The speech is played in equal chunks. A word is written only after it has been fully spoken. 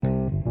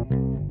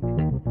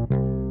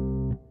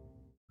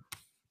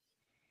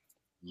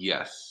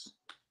Yes,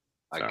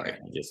 Sorry, I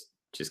can. I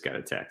just got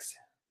a text.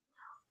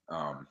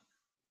 Um,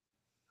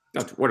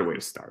 What a way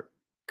to start.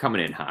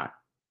 Coming in hot.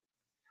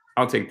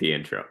 I'll take the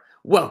intro.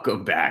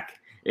 Welcome back.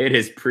 It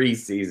is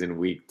preseason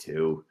week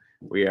 2.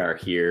 We are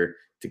here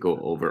to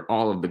go over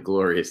all of the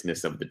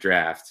gloriousness of the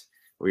draft.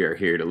 We are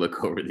here to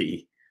look over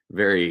the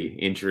very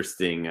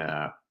interesting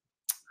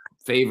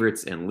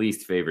favorites and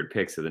least favorite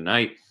picks of the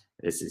night.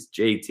 This is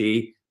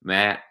JT,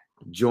 Matt,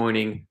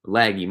 joining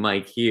Laggy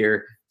Mike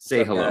here. Say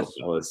What's up, hello, guys?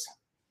 fellas.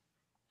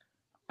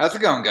 how's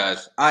it going,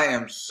 guys? I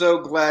am so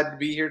glad to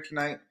be here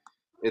tonight.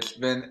 It's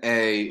been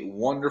a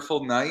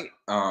wonderful night.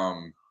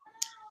 And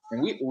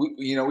we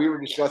were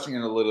discussing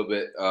it a little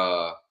bit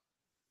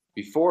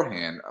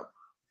beforehand.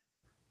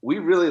 We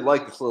really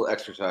like this little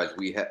exercise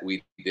we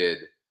did,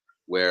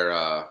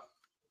 where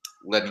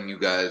letting you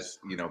guys,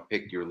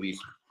 pick your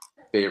least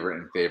favorite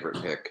and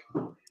favorite pick.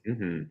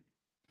 Mm-hmm.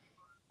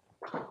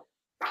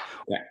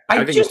 Yeah,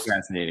 I think it's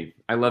fascinating.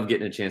 I love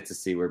getting a chance to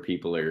see where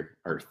people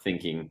are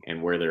thinking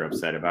and where they're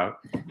upset about.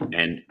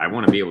 And I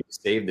want to be able to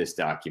save this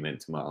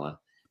document, Tamala.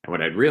 And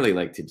what I'd really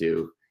like to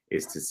do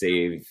is to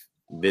save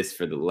this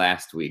for the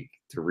last week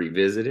to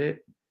revisit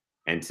it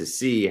and to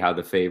see how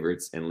the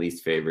favorites and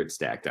least favorites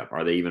stacked up.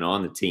 Are they even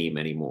on the team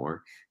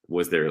anymore?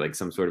 Was there like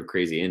some sort of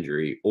crazy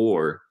injury,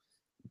 or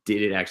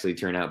did it actually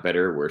turn out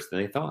better or worse than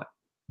they thought?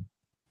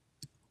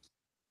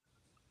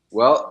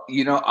 Well,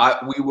 we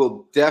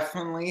will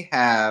definitely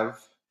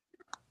have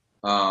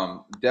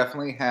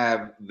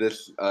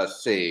this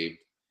saved.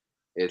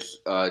 It's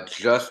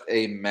just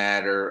a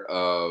matter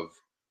of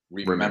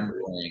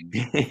remembering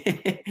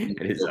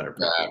it is our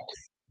back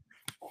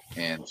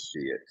and see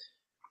it.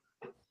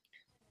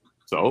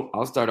 So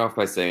I'll start off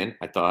by saying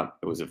I thought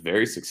it was a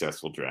very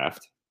successful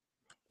draft.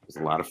 It was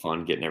a lot of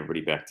fun getting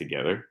everybody back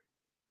together.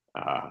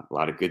 A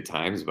lot of good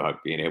times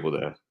about being able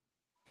to,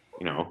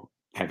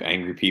 have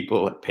angry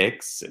people at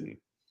picks and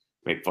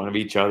make fun of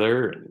each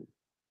other and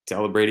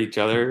celebrate each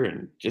other.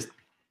 And just,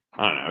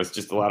 I don't know, it was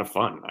just a lot of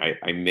fun.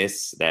 I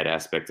miss that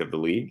aspect of the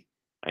league.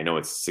 I know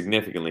it's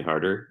significantly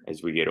harder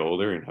as we get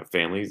older and have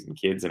families and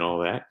kids and all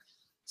that.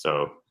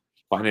 So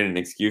finding an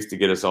excuse to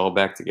get us all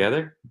back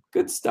together,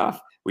 good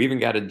stuff. We even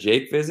got a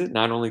Jake visit,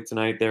 not only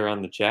tonight there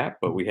on the chat,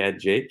 but we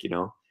had Jake,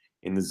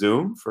 in the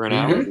Zoom for an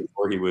hour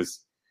before he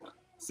was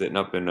sitting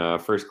up in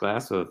first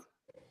class with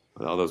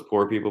all those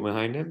poor people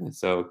behind him.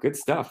 So good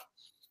stuff.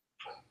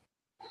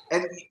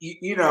 And,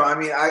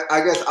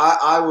 I guess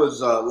I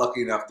was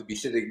lucky enough to be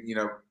sitting,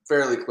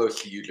 fairly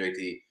close to you,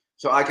 JT.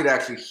 So I could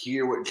actually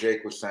hear what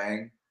Jake was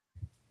saying.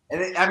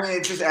 And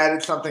it just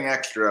added something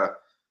extra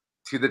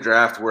to the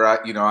draft where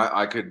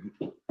I could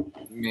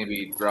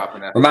maybe drop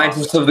an F. Reminds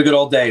us of the good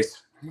old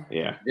days.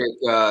 Yeah.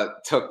 Jake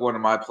took one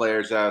of my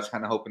players that I was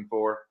kind of hoping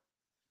for.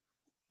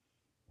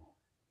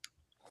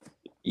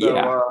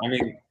 Yeah.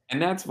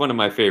 And that's one of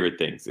my favorite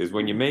things is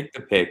when you make the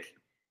pick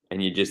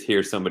and you just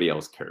hear somebody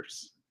else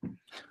curse.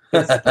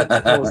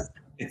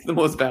 It's the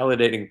most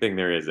validating thing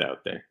there is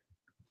out there.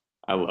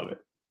 I love it.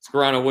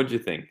 Scarano, what'd you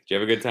think? Did you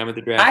have a good time at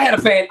the draft? I had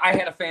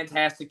a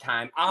fantastic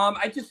time.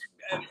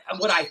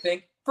 What I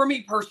think, for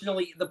me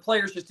personally, the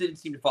players just didn't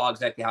seem to fall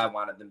exactly how I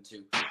wanted them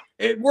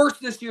to. Worse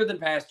this year than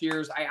past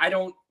years. I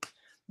don't.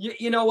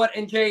 You know what?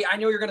 And Jay, I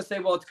know you're going to say,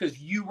 well, it's because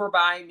you were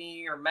by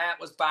me or Matt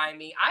was by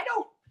me. I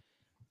don't.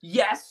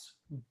 Yes,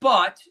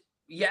 but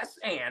yes,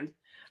 and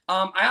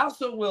I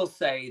also will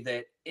say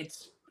that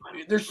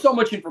there's so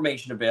much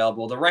information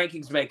available. The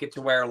rankings make it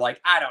to where,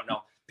 I don't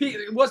know.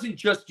 It wasn't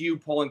just you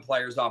pulling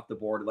players off the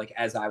board,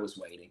 as I was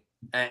waiting.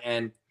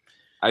 And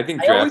I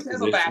think I always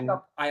have a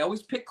backup. I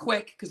always pick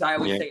quick because I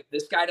always say, if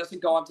this guy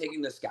doesn't go, I'm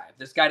taking this guy. If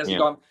this guy doesn't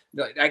go,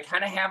 I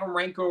kind of have them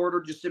rank order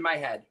just in my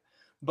head.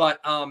 But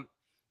I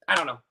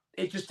don't know.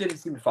 It just didn't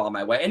seem to fall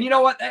my way. And you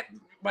know what? That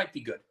might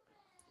be good.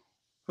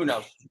 Who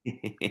knows?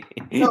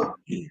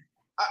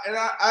 And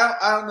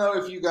I don't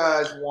know if you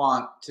guys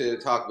want to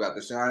talk about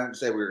this. And I didn't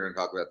say we were going to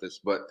talk about this,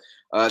 but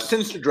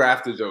since the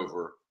draft is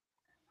over,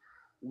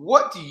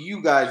 what do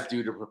you guys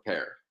do to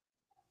prepare?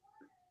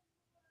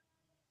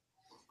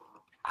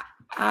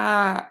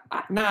 Not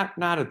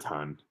a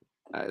ton.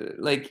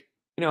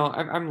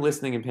 I'm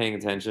listening and paying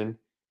attention,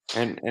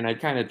 and I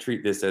kind of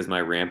treat this as my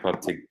ramp up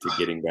to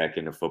getting back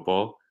into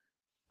football.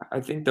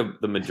 I think the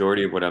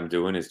majority of what I'm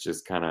doing is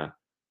just kind of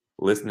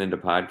listening to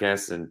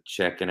podcasts and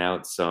checking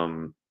out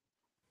some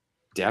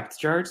depth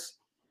charts.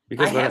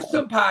 Because I have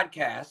some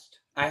podcasts,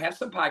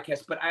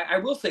 but I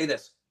will say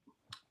this.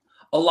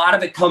 A lot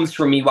of it comes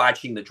from me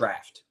watching the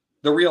draft,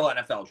 the real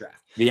NFL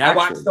draft. I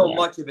watch so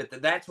much of it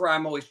that's where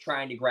I'm always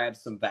trying to grab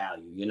some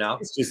value,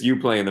 It's just you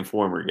playing the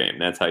former game.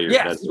 That's how you're.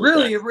 Yes,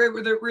 really, it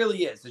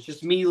really is. It's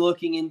just me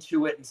looking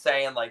into it and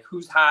saying,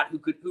 who's hot, who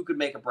could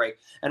make a break.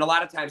 And a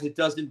lot of times it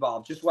does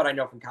involve just what I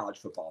know from college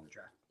football in the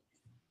draft.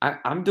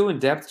 I'm doing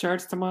depth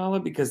charts, Tamala,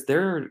 because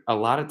there are a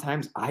lot of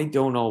times I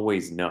don't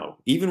always know.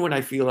 Even when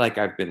I feel like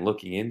I've been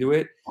looking into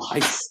it, I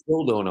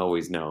still don't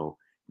always know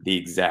the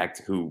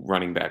exact who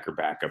running back or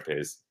backup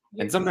is.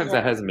 And sometimes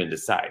that hasn't been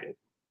decided.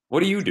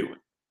 What are you doing?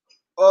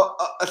 Well,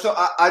 so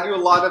I do a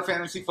lot of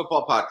fantasy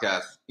football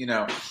podcasts. You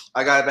know,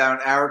 I got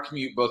about an hour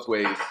commute both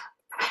ways,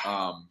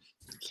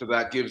 so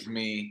that gives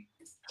me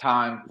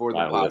time for the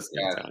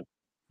podcast.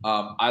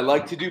 I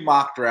like to do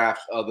mock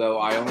drafts, although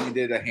I only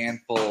did a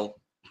handful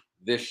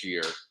this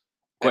year.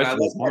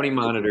 Question is, how many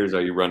monitors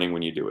are you running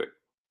when you do it?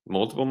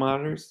 Multiple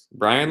monitors?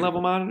 Brian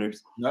level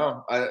monitors?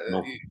 No,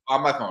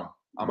 on my phone.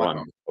 On my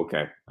phone.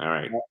 Okay, all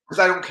right. Because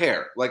I don't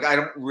care. Like, I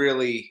don't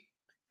really.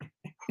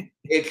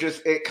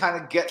 It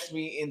kind of gets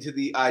me into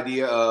the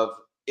idea of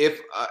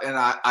and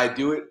I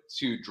do it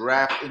to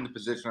draft in the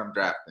position I'm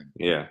drafting.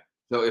 Yeah.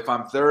 So if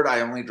I'm third,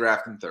 I only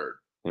draft in third.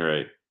 All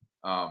right.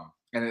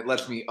 And it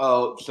lets me,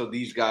 so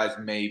these guys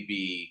may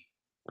be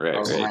right.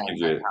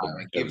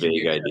 It gives you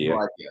a vague idea.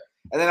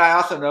 And then I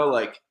also know,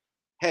 like,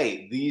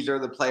 hey, these are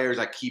the players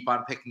I keep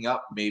on picking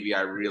up. Maybe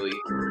I really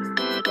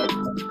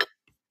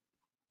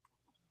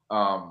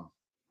I'll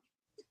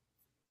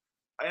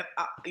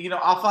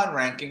find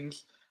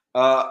rankings.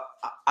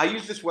 I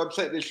used this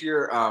website this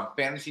year,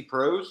 Fantasy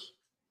Pros,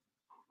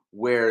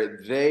 where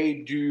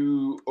they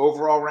do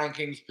overall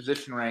rankings,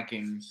 position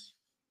rankings,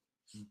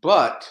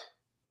 but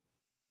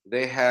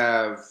they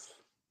have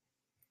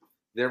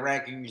their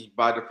rankings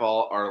by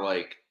default are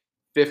like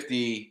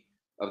 50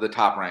 of the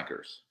top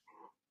rankers.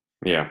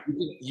 Yeah.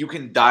 You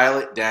can dial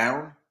it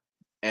down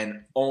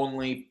and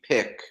only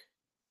pick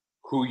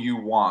who you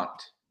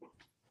want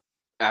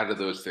out of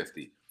those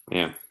 50.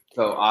 Yeah.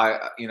 So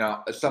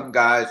some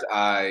guys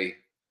I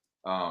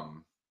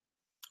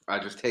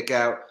just take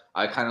out.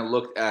 I kind of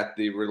looked at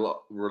the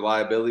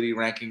reliability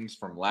rankings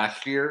from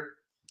last year,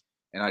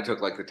 and I took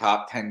like the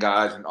top 10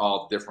 guys in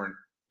all different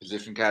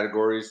position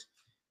categories,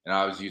 and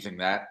I was using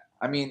that.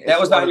 I mean, that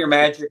was on your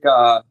Magic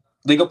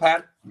legal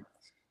pad?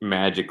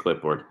 Magic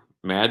Clipboard.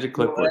 Magic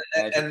Clipboard.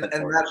 And that's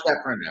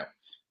that printout,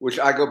 which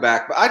I go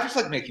back. But I just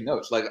like making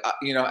notes. Like,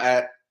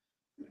 at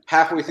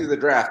halfway through the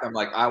draft, I'm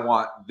like, I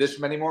want this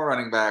many more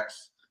running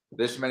backs,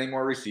 this many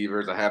more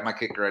receivers. I have my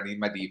kicker. I need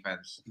my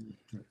defense.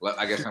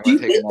 I guess I'm going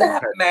to take it. Do you think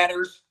that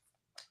matters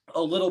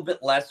a little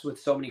bit less with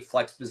so many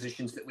flex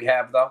positions that we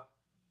have, though?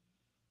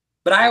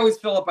 But I always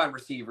fill up on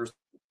receivers.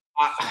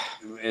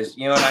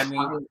 You know what I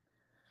mean?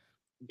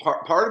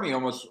 Part of me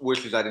almost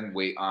wishes I didn't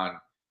wait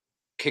on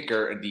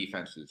kicker and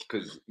defenses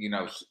because,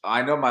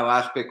 I know my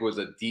last pick was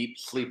a deep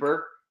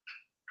sleeper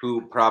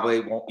who probably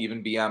won't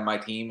even be on my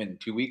team in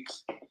 2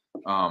 weeks.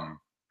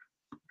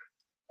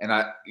 And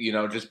I,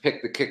 just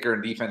picked the kicker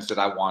and defense that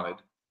I wanted.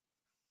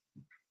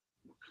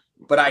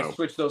 But I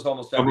switched those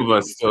almost every Some of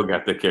us still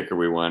got the kicker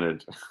we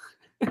wanted.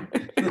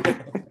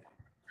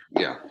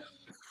 Yeah.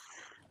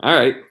 All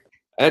right.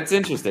 That's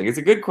interesting. It's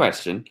a good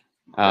question.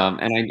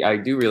 And I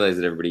do realize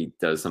that everybody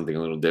does something a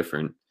little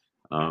different.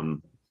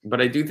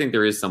 But I do think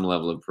there is some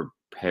level of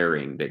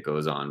preparing that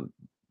goes on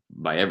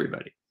by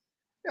everybody.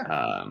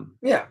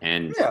 Yeah.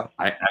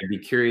 I'd be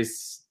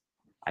curious,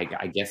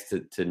 I guess,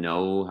 to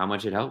know how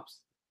much it helps.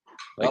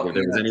 Like, if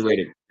there was any way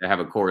to have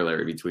a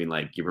corollary between,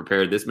 like, you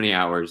prepared this many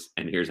hours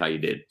and here's how you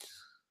did.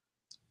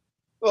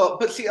 Well,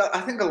 but see, I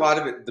think a lot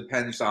of it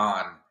depends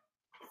on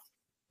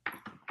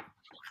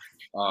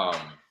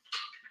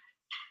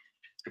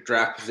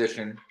draft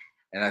position.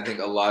 And I think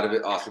a lot of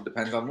it also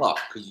depends on luck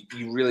because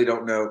you really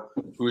don't know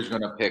who's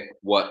going to pick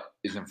what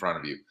is in front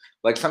of you.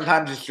 Like,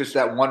 sometimes it's just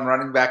that one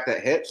running back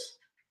that hits.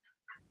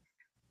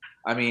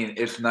 I mean,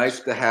 it's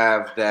nice to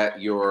have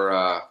that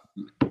your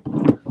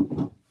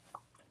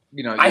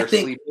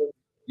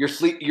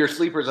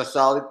sleeper is a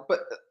solid,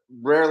 but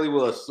rarely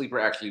will a sleeper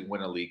actually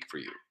win a league for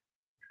you.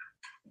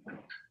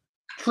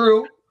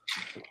 True,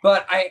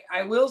 but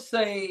I will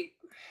say,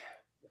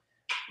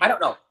 I don't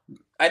know.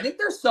 I think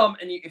there's some,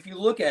 and if you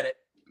look at it,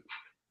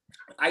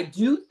 I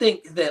do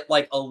think that,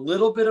 like, a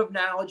little bit of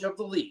knowledge of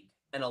the league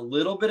and a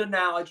little bit of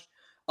knowledge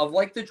of,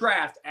 like, the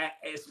draft,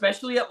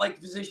 especially at, like,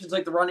 positions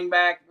like the running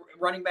back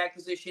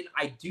position,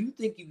 I do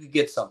think you could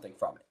get something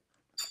from it.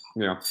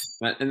 Yeah.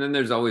 And then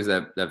there's always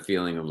that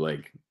feeling of,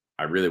 like,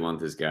 I really want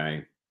this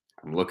guy.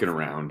 I'm looking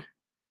around.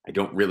 I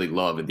don't really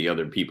love the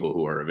other people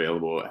who are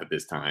available at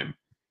this time.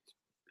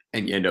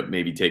 And you end up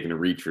maybe taking a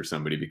reach for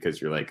somebody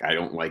because you're like, I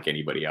don't like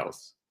anybody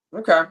else.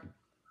 Okay.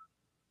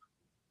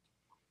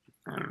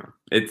 I don't know.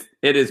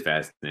 It is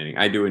fascinating.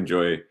 I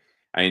enjoy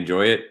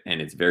it,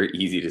 and it's very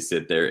easy to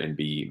sit there and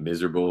be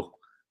miserable.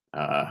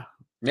 And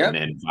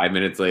then 5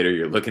 minutes later,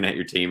 you're looking at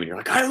your team and you're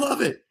like, I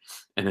love it.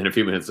 And then a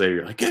few minutes later,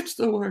 you're like, it's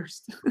the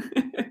worst.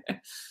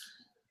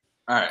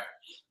 All right.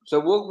 So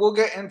we'll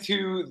get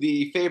into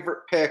the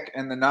favorite pick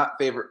and the not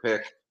favorite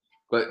pick.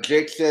 But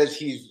Jake says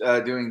he's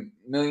doing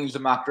millions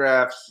of mock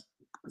drafts.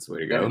 That's the way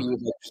to go. He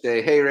would like to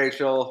say, hey,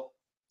 Rachel.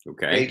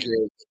 Okay. Hey,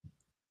 Jake.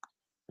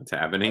 What's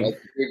happening? I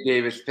like the Jake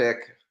Davis pick.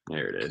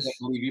 There it is. I can't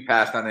believe you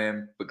passed on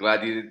him, but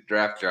glad you didn't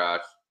draft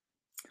Josh.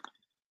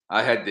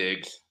 I had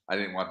Diggs. I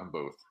didn't want them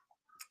both.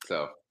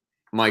 So,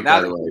 Mike,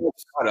 by the way,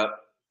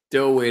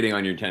 still waiting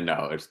on your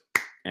 $10.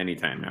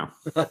 Anytime now.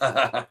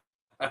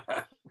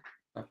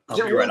 I'll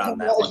be right on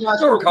that one.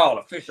 Don't recall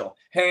an official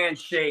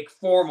handshake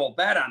formal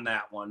bet on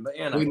that one, but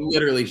we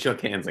literally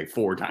shook hands like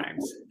 4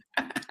 times.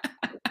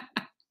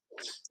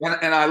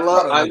 And I Part of the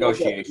love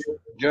negotiation.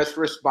 just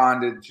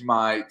responded to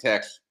my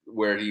text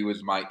where he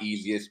was my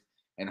easiest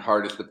and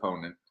hardest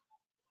opponent.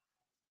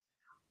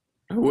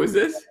 Who was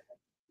this?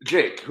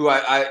 Jake, who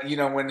I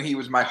when he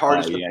was my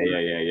hardest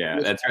opponent. Yeah.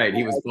 That's right.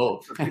 He was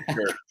both.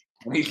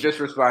 And he's just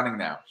responding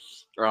now.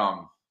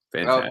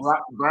 Fantastic.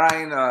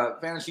 Brian,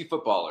 Fantasy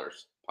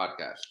Footballers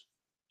podcast.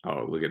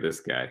 Oh, look at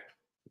this guy.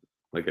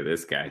 Look at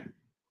this guy.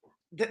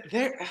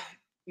 They're,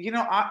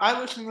 I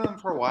listened to them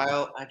for a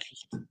while.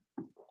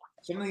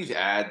 Some of these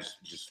ads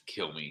just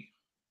kill me.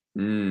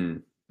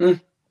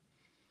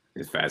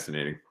 It's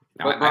fascinating.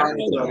 But Brian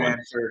is the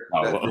answer.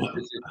 Oh,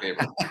 That's his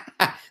favorite.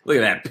 Look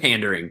at that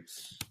pandering.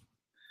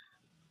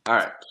 All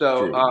right,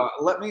 so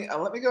let me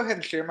go ahead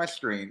and share my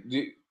screen.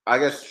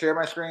 Share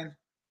my screen.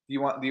 Do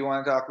you want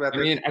to talk about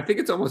this? I mean, I think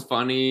it's almost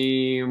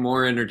funny,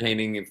 more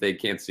entertaining if they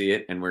can't see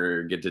it, and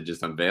we get to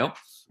just unveil.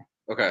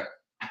 Okay.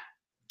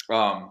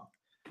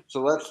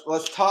 So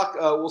let's talk.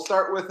 We'll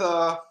start with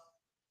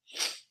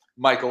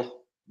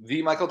Michael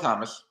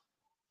Thomas.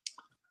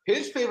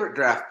 His favorite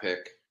draft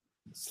pick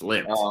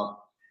Slipped.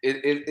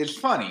 It's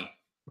funny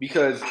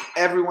because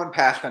everyone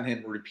passed on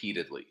him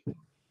repeatedly,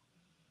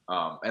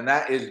 and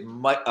that is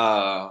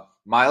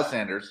Miles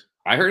Sanders.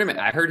 I heard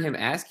him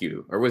ask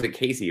you, or was it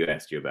Casey who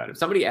asked you about him?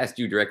 Somebody asked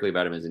you directly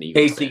about him as an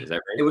Eagles fan. Is that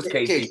right? It was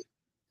Casey.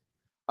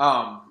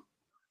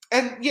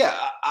 And yeah,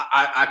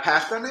 I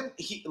passed on him.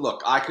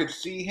 I could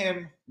see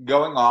him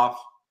going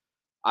off.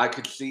 I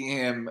could see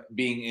him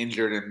being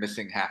injured and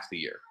missing half the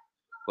year.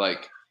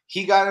 Like,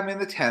 he got him in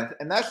the 10th,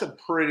 and that's a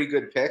pretty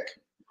good pick.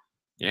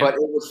 Yeah. But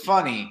it was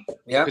funny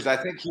because I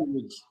think he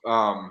was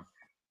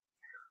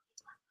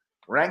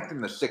ranked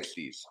in the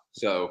 60s.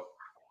 So,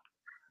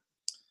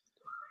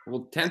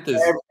 well, 10th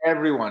is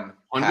everyone.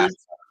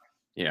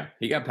 Yeah,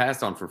 he got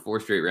passed on for 4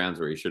 straight rounds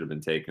where he should have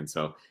been taken.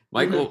 So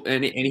Michael,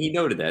 and he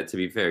noted that. To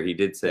be fair, he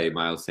did say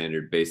Miles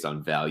Sanders based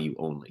on value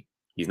only.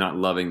 He's not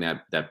loving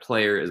that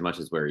player as much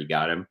as where he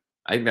got him.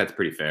 I think that's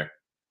pretty fair.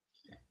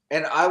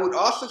 And I would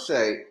also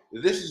say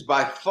this is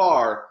by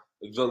far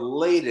the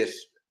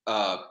latest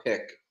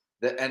pick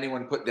that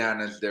anyone put down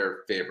as their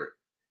favorite.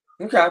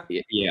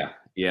 Okay.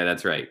 Yeah,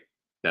 that's right.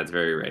 That's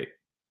very right.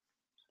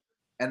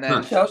 And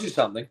then tells you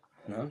something.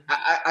 No.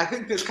 I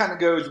think this kind of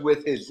goes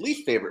with his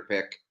least favorite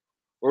pick.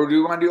 Or do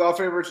you want to do all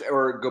favorites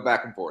or go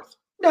back and forth?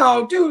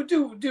 No,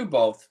 do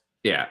both.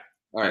 Yeah.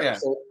 All right. Yeah.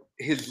 So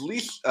his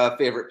least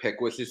favorite pick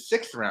was his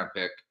 6th round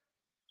pick,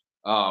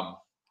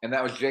 and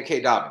that was J.K.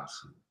 Dobbins.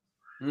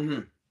 Mm-hmm.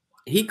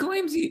 He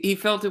claims he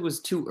felt it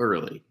was too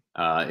early.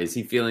 Is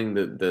he feeling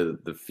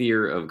the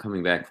fear of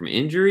coming back from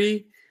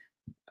injury,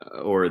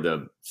 or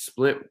the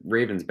split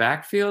Ravens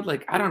backfield?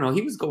 Like, I don't know.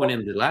 He was going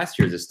into last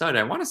year as a stud.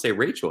 I want to say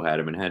Rachel had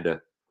him and had to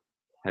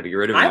get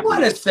rid of him. I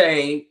want to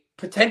say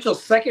potential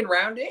 2nd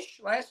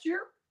round-ish last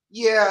year.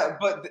 Yeah,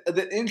 but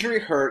the injury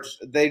hurts.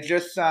 They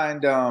just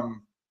signed the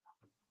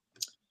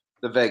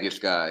Vegas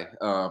guy,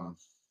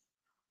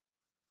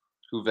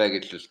 who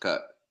Vegas just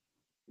cut.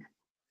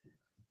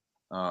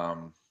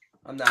 I'm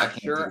not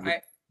sure.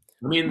 I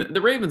mean, the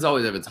Ravens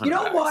always have a ton of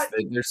guys. What?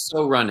 They're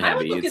so run heavy. I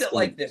would look at it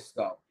like this,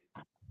 though.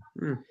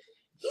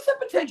 He's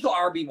a potential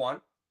RB1.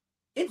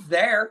 It's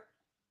there.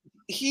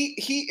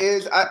 He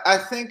is. I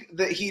think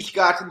that he's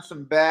gotten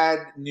some bad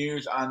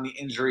news on the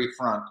injury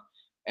front,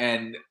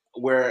 and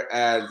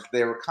whereas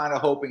they were kind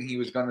of hoping he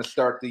was going to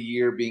start the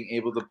year being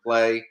able to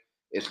play,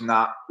 it's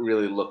not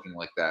really looking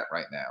like that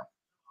right now.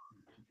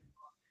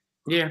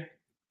 Yeah,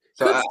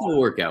 so could still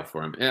work out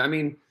for him. I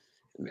mean,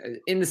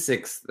 in the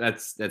 6th,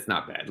 that's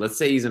not bad. Let's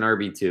say he's an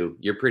RB2.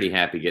 You're pretty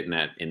happy getting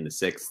that in the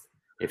 6th.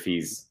 If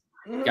he's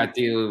got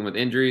dealing with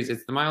injuries,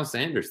 it's the Miles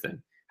Sanders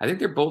thing. I think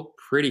they're both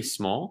pretty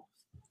small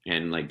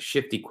and like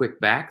shifty, quick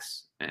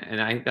backs,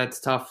 and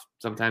that's tough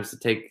sometimes to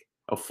take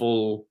a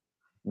full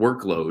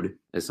workload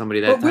as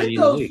somebody that tiny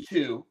in the league.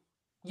 Two,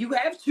 you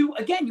have two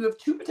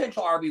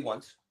potential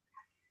RB1s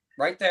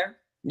right there.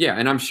 Yeah,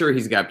 and I'm sure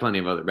he's got plenty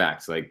of other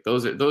backs. Like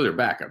those are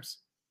backups.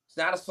 It's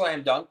not a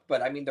slam dunk,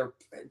 but I mean they're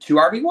 2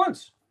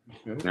 RB1s.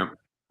 Yep.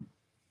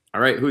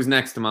 All right, who's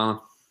next,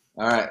 Tamala?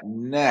 All right,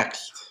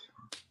 next.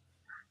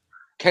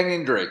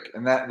 Kenyon Drake,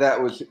 and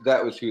that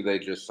was who they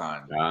just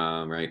signed.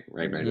 Right.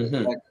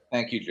 Mm-hmm.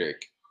 Thank you,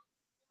 Jake.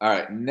 All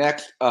right,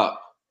 next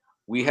up,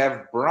 we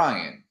have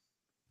Brian,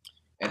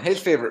 and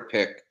his favorite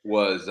pick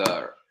was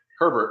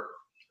Herbert,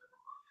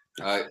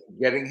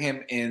 getting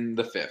him in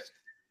the 5th.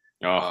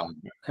 Oh,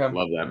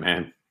 love that,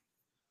 man.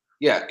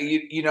 Yeah,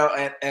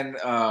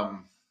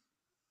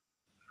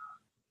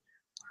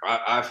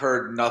 I've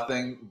heard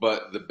nothing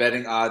but the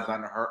betting odds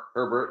on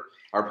Herbert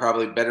are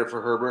probably better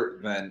for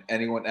Herbert than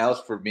anyone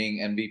else for being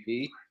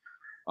MVP.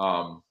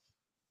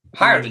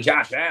 Higher than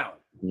Josh Allen.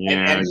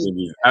 Yeah,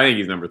 I think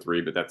he's number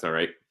 3, but that's all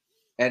right.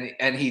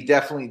 And he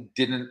definitely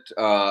didn't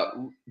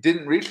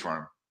reach for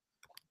him.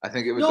 I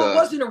think it was. No, it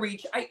wasn't a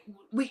reach.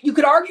 You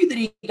could argue that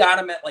he got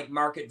him at like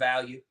market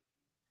value.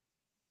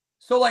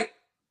 So like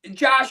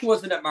Josh Allen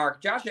wasn't at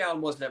market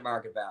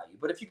value.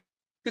 But if you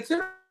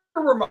consider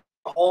where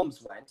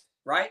Mahomes went,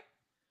 right?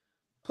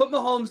 Put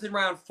Mahomes in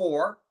round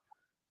 4.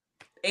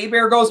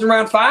 Bear goes in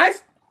round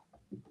 5.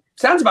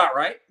 Sounds about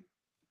right.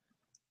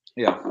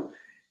 Yeah.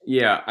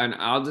 Yeah, and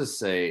I'll just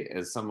say,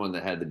 as someone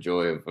that had the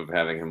joy of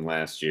having him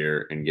last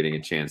year and getting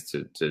a chance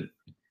to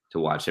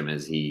watch him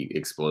as he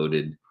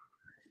exploded,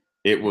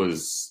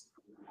 it's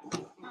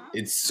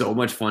so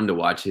much fun to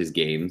watch his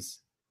games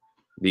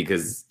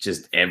because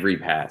just every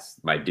pass,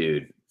 my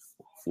dude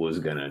was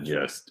gonna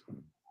just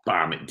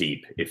bomb it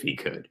deep if he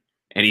could,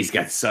 and he's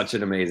got such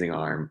an amazing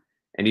arm,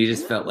 and you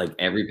just felt like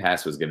every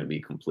pass was gonna be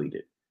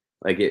completed.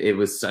 Like it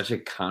was such a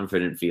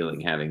confident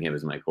feeling having him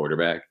as my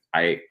quarterback.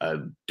 I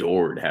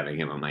adored having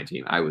him on my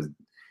team. I was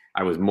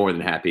more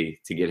than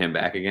happy to get him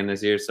back again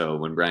this year. So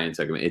when Brian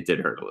took him, it did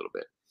hurt a little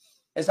bit.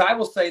 As I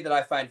will say that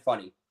I find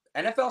funny,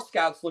 NFL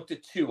scouts looked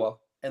at Tua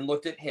and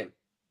looked at him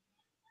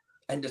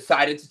and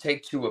decided to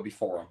take Tua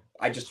before him.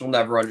 I just will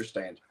never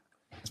understand.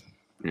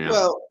 Yeah.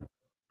 Well,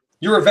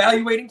 you're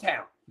evaluating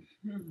talent.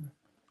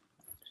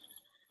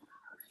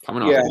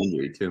 Coming off an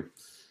injury too.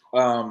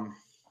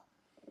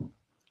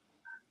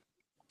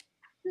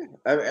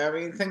 I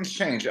mean, things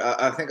change.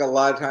 I think a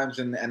lot of times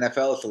in the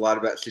NFL, it's a lot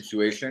about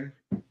situation.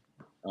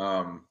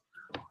 I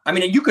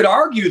mean, you could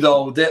argue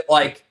though that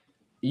like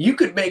you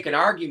could make an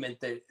argument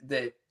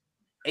that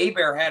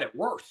Bear had it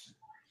worse.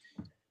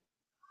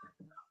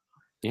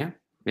 Yeah.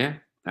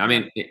 I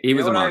mean, he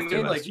was a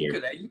monster last like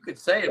year. You could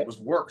say it was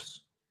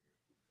worse.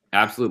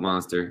 Absolute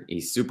monster.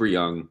 He's super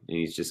young and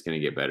he's just going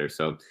to get better.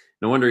 So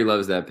no wonder he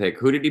loves that pick.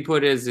 Who did he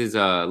put as his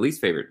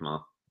least favorite,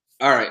 Jamal?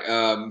 All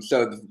right.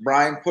 So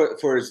Brian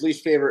put for his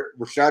least favorite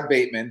Rashad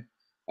Bateman.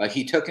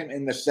 He took him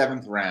in the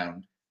 7th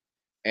round,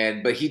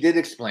 but he did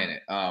explain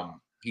it.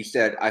 He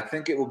said, "I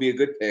think it will be a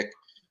good pick,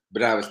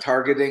 but I was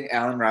targeting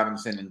Allen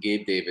Robinson and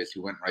Gabe Davis,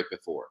 who went right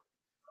before.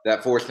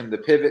 That forced him to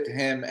pivot to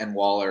him and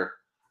Waller."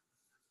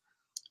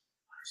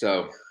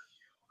 So,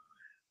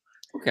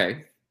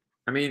 okay.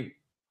 I mean,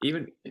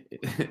 even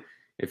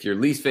if your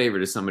least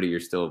favorite is somebody you're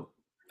still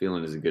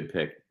feeling is a good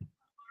pick,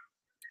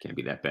 can't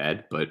be that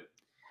bad. But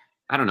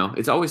I don't know.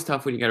 It's always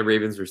tough when you got a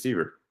Ravens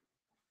receiver.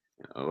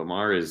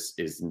 Lamar is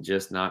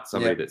just not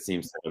somebody that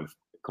seems to have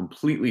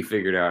completely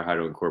figured out how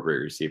to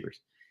incorporate receivers.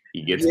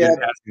 He gets good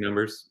passing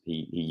numbers.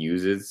 He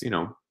uses,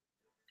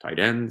 tight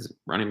ends,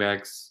 running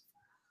backs,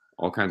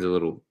 all kinds of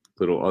little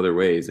other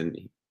ways. And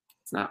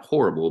it's not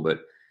horrible,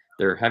 but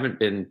there haven't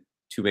been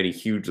too many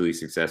hugely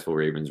successful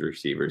Ravens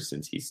receivers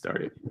since he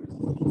started.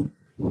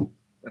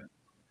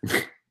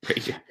 I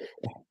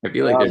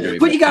feel like they're doing.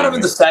 But you got him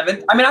in the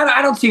 7th. I mean,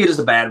 I don't see it as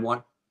a bad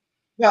one.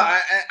 No,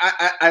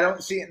 I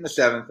don't see it in the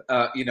 7th.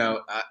 And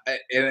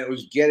it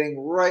was getting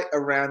right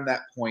around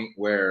that point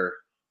where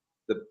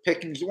the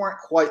pickings weren't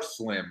quite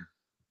slim.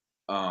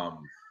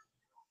 But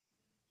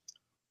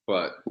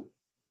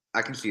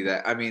I can see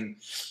that. I mean,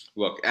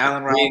 look,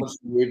 Allen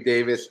Robinson, Gabe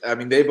Davis. I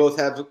mean, they both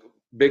have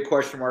big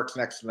question marks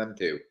next to them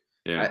too.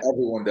 Yeah,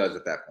 everyone does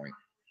at that point.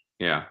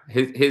 Yeah,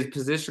 his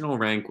positional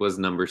rank was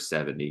number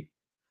 70.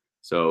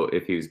 So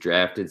if he was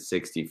drafted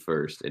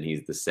 61st and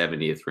he's the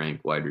 70th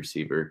ranked wide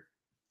receiver,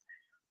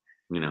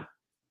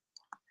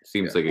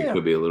 seems like it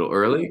could be a little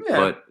early,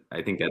 but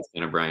I think that's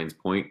kind of Brian's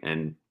point,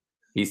 and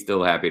he's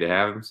still happy to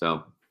have him,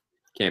 so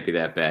can't be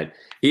that bad.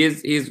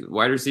 He's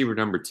wide receiver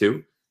number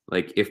 2.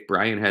 Like if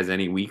Brian has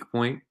any weak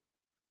point,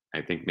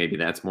 I think maybe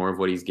that's more of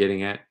what he's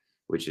getting at,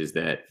 which is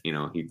that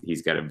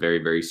he's got a very,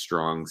 very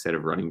strong set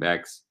of running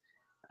backs.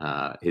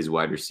 His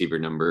wide receiver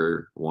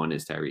number 1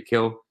 is Tyreek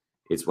Hill.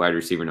 It's wide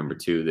receiver number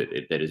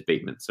 2 that is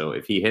Bateman. So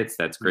if he hits,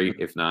 that's great.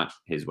 If not,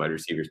 his wide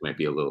receivers might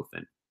be a little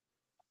thin.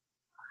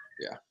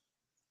 Yeah.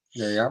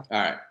 There you go.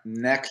 All right.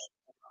 Next.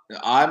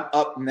 I'm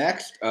up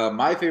next.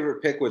 My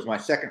favorite pick was my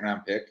 2nd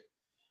round pick,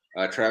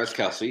 Travis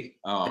Kelce.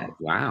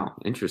 Wow.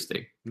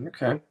 Interesting.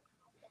 Okay.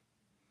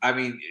 I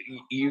mean,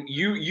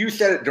 you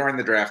said it during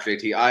the draft,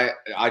 JT.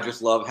 I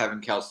just love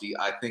having Kelce.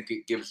 I think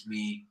it gives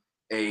me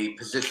a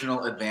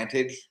positional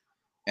advantage,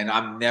 and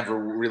I'm never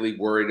really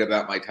worried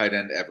about my tight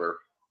end ever.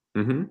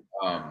 Mm-hmm.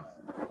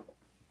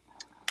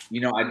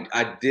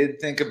 I did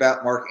think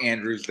about Mark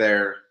Andrews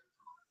there.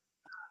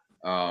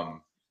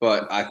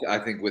 But I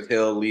think with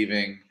Hill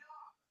leaving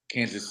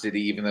Kansas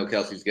City, even though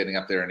Kelce's getting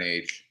up there in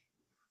age,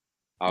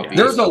 I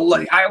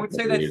would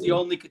say that's the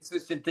only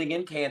consistent thing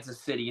in Kansas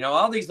City.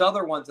 All these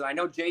other ones, and I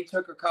know Jay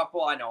took a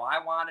couple. I know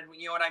I wanted,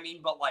 you know what I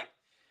mean? But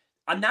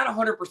I'm not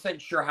 100%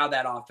 sure how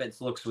that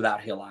offense looks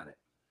without Hill on it.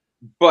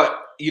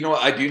 But you know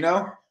what I do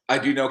know? I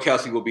do know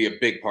Kelce will be a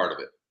big part of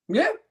it.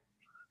 Yeah.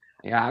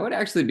 Yeah, I would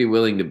actually be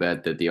willing to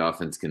bet that the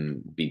offense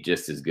can be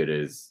just as good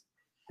as,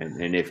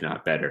 and if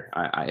not better.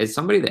 As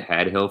somebody that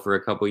had Hill for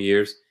a couple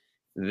years,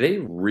 they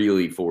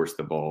really forced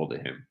the ball to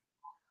him.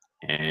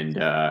 And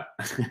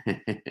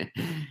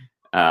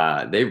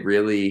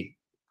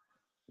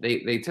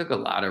they took a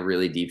lot of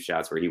really deep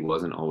shots where he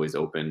wasn't always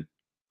open.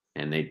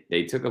 And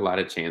they took a lot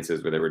of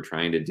chances where they were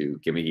trying to do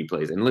gimmicky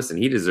plays. And listen,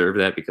 he deserved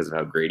that because of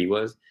how great he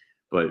was.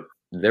 But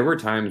there were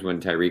times when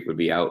Tyreek would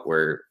be out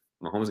where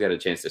Mahomes got a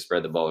chance to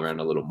spread the ball around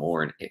a little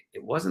more, and it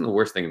wasn't the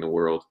worst thing in the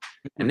world.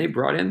 And they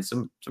brought in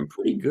some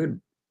pretty good,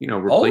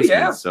 replacements. Oh,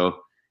 yeah. So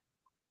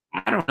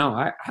I don't know.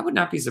 I would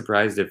not be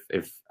surprised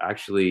if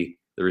actually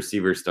the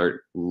receivers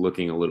start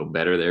looking a little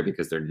better there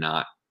because they're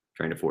not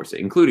trying to force it,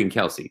 including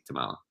Kelsey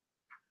Tamala.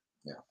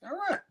 Yeah. All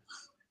right.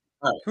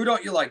 All right. Who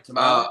don't you like,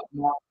 Tamala?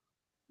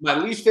 My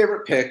least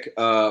favorite pick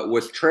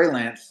was Trey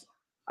Lance.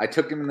 I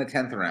took him in the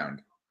 10th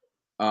round.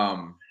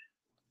 Love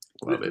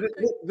it.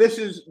 This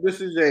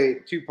is a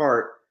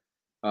two-part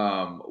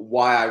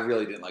why I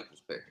really didn't like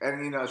this pick.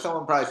 And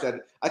someone probably said,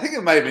 I think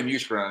it might have been you,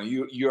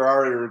 Scarano. You're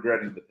already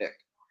regretting the pick.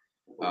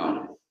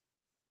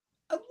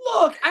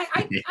 Look,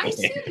 I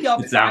see the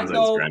upside, like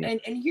though, Scarano.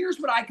 and here's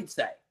what I could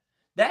say.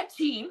 That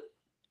team,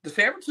 the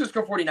San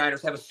Francisco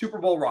 49ers, have a Super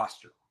Bowl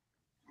roster.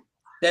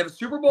 They have a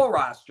Super Bowl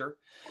roster.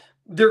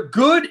 They're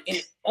good in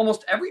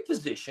almost every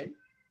position.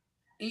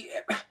 He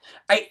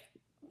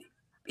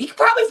could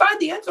probably find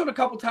the end zone a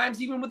couple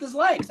times, even with his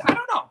legs. I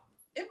don't know.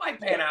 It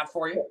might pan out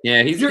for you.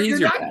 Yeah, he's your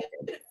backup,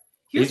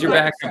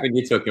 and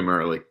you took him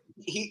early.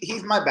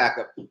 He's my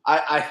backup.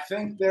 I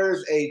think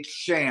there's a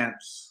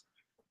chance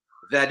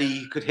that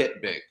he could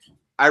hit big.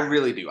 I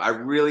really do. I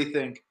really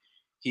think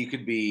he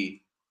could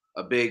be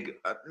a big,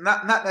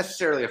 not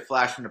necessarily a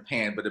flash in the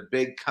pan, but a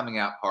big coming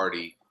out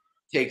party,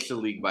 takes the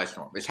league by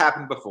storm. It's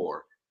happened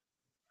before.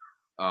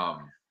 I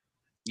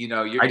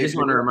just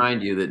want to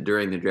remind you that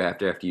during the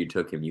draft, after you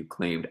took him, you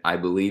claimed, I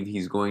believe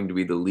he's going to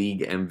be the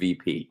league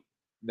MVP.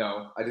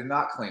 No, I did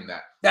not claim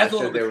that. That's a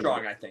little bit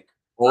strong, I think.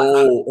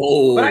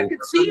 But I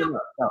could see him.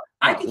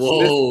 I could see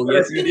him.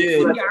 Yes, you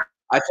did.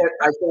 I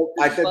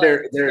said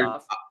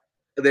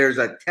there's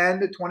a 10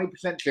 to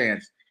 20%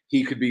 chance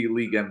he could be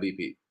league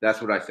MVP.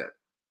 That's what I said.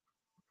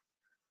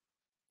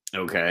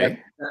 Okay.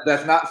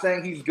 That's not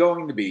saying he's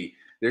going to be.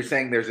 They're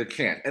saying there's a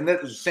chance. And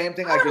that's the same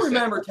thing I just don't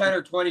remember said. 10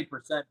 or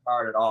 20%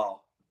 part at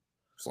all.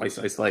 Slice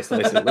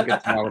it. Look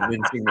at how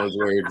mincing those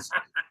words.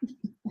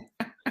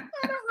 I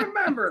don't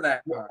remember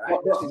that part.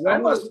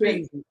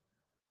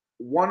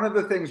 One of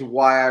the things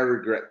why I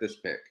regret this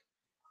pick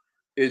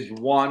is,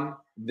 one,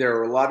 there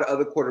are a lot of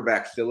other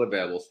quarterbacks still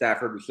available.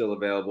 Stafford was still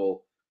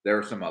available. There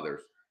were some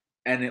others.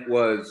 And it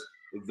was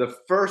the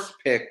first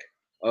pick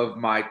of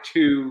my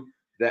two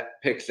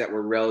picks that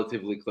were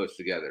relatively close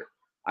together.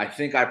 I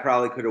think I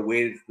probably could have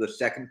waited for the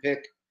second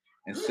pick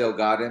and still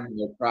got him,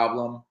 no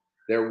problem.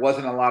 There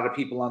wasn't a lot of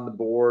people on the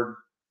board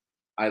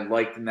I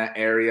liked in that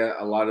area.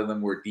 A lot of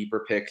them were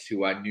deeper picks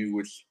who I knew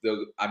would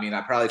still – I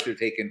probably should have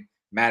taken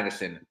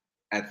Madison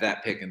at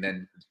that pick and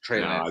then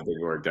Trey Lance. No, I think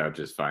it worked out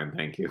just fine.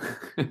 Thank you.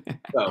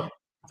 So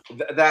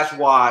that's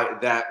why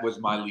that was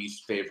my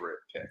least favorite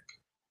pick.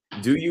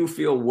 Do you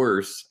feel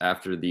worse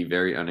after the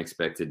very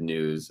unexpected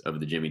news of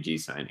the Jimmy G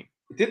signing?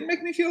 It didn't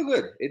make me feel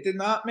good. It did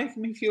not make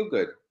me feel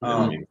good.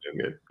 Didn't make me feel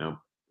good. No.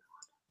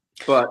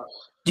 But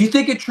do you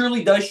think it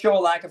truly does show a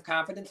lack of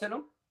confidence in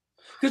him?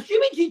 Because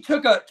Jimmy G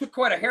took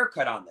quite a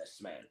haircut on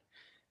this, man.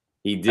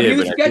 He did,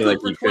 but I feel like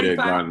he could have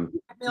gone.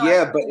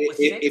 Yeah, but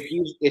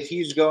if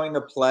he's going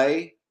to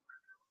play,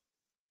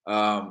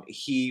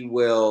 he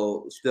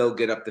will still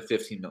get up to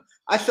 15 million.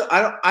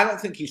 I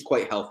don't think he's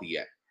quite healthy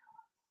yet.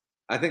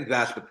 I think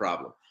that's the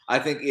problem. I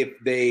think if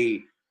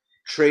they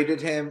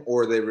traded him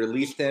or they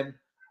released him,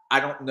 I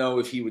don't know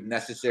if he would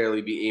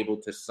necessarily be able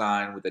to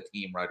sign with a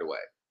team right away.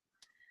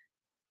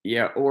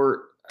 Yeah,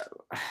 or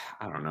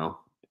I don't know.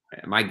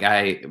 My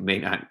guy may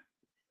not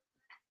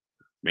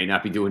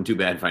be doing too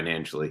bad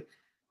financially.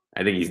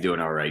 I think he's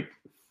doing all right.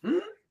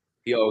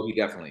 He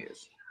definitely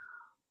is.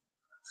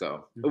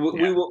 So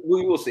we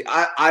will see.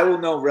 I will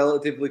know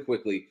relatively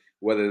quickly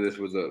whether this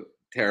was a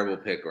terrible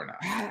pick or not.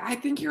 I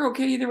think you're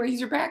okay either way. He's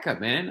your backup,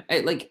 man.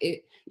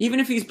 Even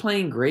if he's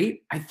playing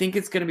great, I think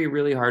it's going to be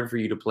really hard for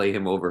you to play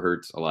him over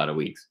Hurts a lot of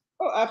weeks.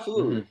 Oh,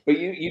 absolutely. Mm-hmm. But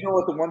you know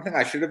what? The one thing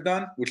I should have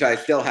done, which I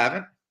still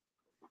haven't.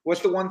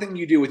 What's the one thing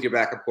you do with your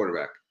backup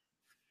quarterback?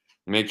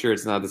 Make sure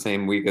it's not the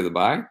same week of the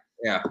bye.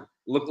 Yeah.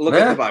 Look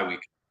at the bye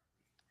week.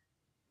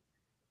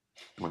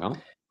 Well,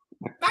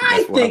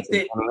 I think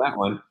that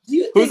one.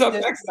 Who's up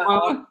next?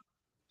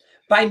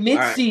 By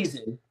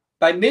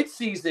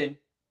midseason,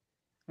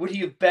 would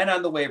he have been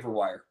on the waiver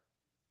wire?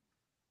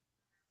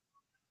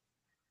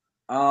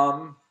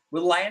 Will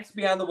Lance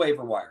be on the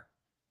waiver wire?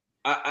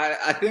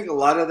 I think a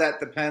lot of that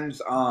depends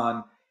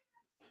on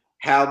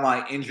how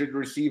my injured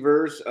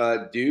receivers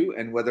do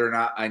and whether or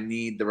not I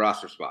need the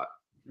roster spot.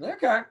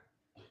 Okay.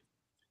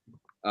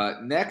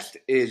 Next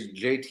is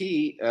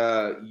JT.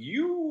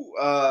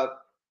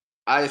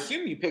 I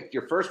assume you picked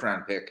your first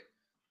round pick,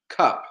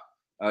 Cup.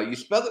 You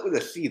spelled it with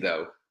a C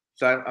though,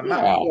 so I'm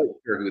not quite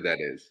sure who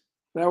that is.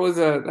 That was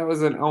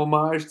an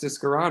homage to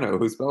Scarano,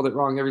 who spelled it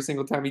wrong every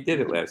single time he did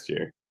it last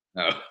year.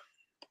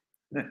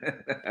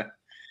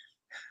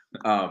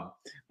 Oh.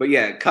 But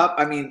yeah, Cup.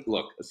 I mean,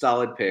 look, a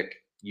solid pick.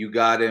 You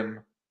got him.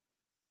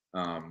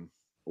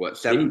 What,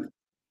 7?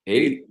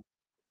 8?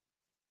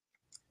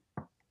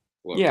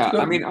 Look, yeah,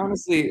 I mean,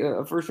 honestly,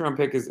 a first-round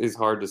pick is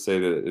hard to say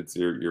that it's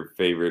your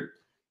favorite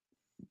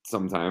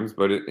sometimes,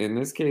 but in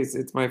this case,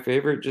 it's my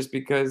favorite just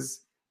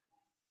because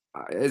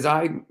as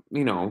I,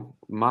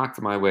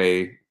 mocked my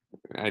way,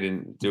 I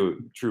didn't do a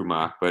true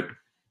mock, but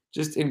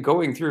just in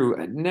going through,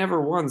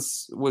 never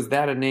once was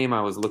that a name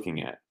I was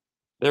looking at.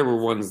 There were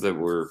ones that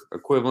were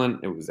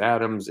equivalent. It was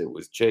Adams. It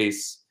was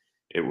Chase.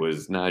 It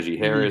was Najee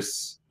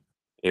Harris.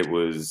 It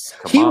was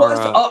Kamara. He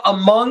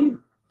was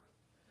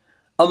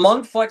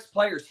among flex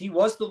players. He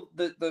was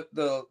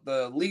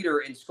the leader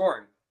in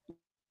scoring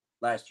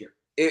last year.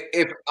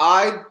 If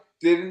I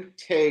didn't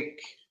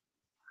take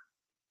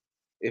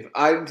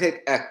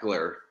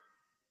Eckler,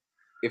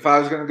 if I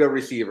was going to go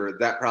receiver,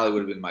 that probably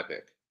would have been my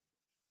pick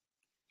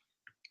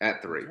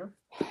at 3.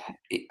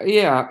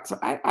 Yeah, so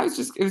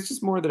it was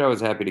just more that I was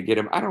happy to get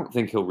him. I don't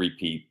think he'll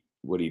repeat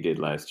what he did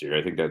last year.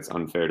 I think that's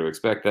unfair to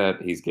expect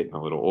that. He's getting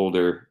a little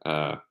older.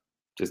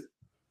 Just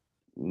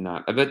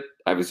not. But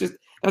I was just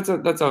that's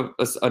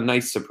a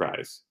nice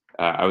surprise.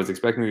 I was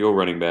expecting to go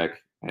running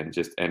back and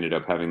just ended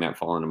up having that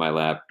fall into my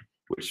lap,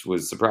 which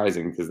was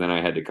surprising because then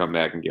I had to come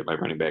back and get my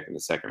running back in the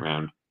second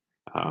round.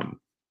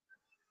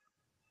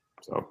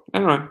 So I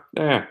don't know.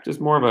 Yeah,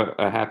 just more of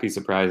a happy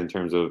surprise in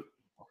terms of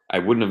I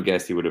wouldn't have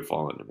guessed he would have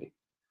fallen to me.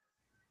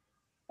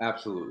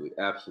 Absolutely.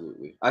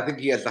 I think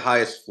he has the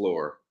highest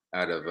floor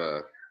out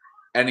of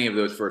any of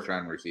those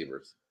first-round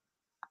receivers.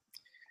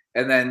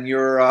 And then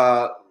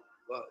your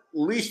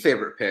least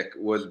favorite pick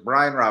was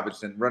Brian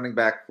Robinson, running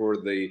back for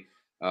the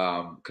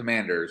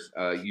Commanders.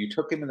 You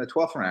took him in the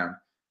 12th round,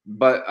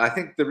 but I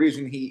think the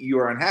reason you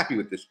are unhappy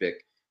with this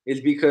pick is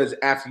because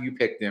after you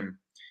picked him,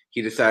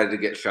 he decided to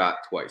get shot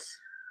twice.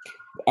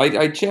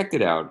 I checked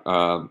it out.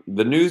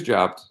 The news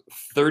dropped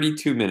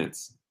 32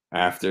 minutes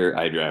after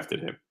I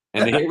drafted him.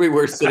 And here we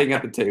were sitting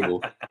at the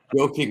table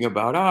joking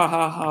about,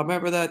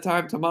 remember that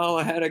time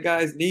Tamala had a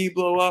guy's knee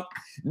blow up?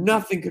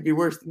 Nothing could be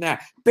worse than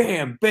that.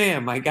 Bam,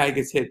 bam, my guy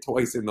gets hit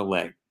twice in the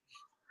leg.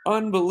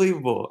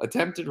 Unbelievable.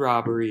 Attempted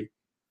robbery.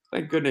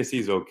 Thank goodness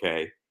he's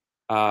okay.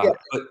 But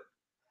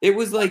it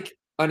was like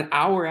an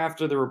hour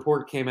after the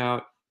report came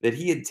out that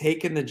he had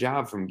taken the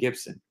job from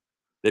Gibson,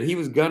 that he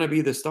was going to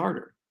be the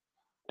starter.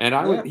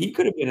 And he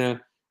could have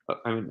been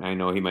I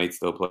know he might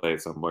still play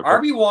at some point.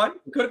 RB1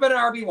 could have been an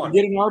RB1.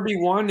 Getting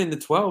RB1 in the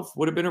 12th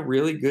would have been a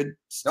really good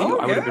steal.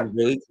 I would have been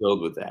really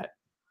thrilled with that.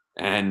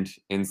 And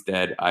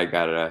instead, I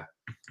got a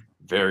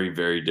very,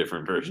 very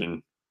different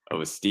version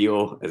of a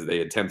steal as they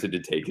attempted to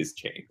take his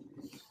chain.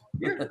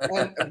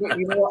 But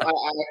you know,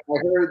 I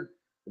heard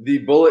the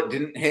bullet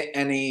didn't hit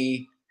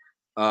any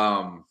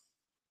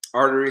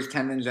arteries,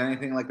 tendons,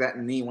 anything like that,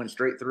 and knee went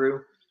straight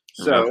through.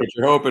 So that's what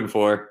you're hoping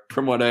for,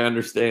 from what I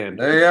understand.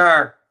 There you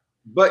are.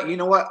 But you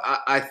know what?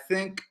 I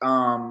think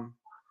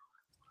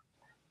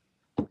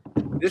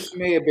this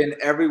may have been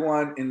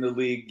everyone in the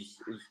league's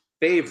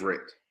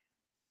favorite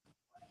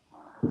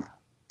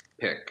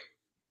pick,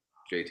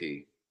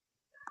 JT,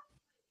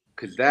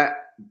 because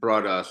that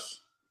brought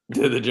us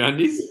to the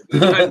Jundies.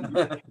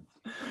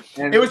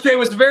 And it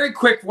was a very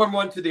quick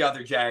 1-1 to the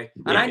other, Jay.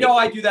 And I know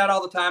I do that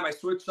all the time. I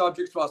switch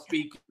subjects while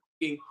speaking.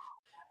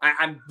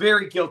 I'm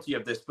very guilty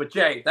of this, but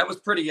Jay, that was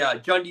pretty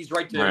Jundies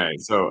right to. All right,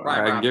 so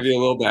I can give you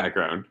a little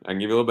background.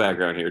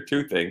 Here.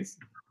 2 things.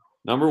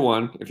 Number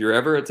 1, if you're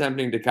ever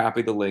attempting to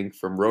copy the link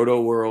from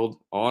Roto World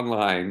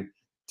online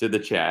to the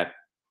chat,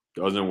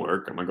 doesn't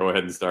work. I'm gonna go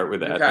ahead and start with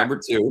that. Okay. Number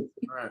 2,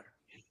 all right.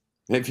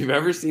 If you've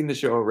ever seen the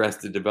show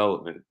Arrested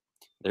Development,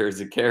 there is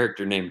a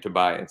character named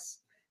Tobias,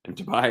 and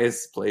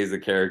Tobias plays a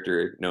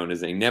character known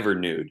as a never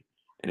nude.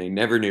 And a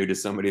never nude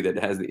is somebody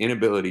that has the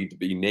inability to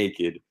be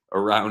naked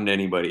around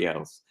anybody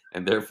else.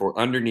 And therefore,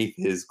 underneath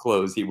his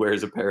clothes, he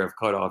wears a pair of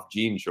cut-off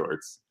jean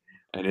shorts.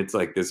 And it's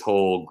like this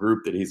whole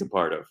group that he's a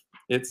part of.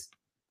 It's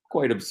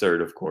quite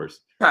absurd, of course.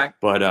 Okay.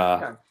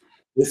 But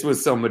this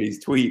was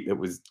somebody's tweet that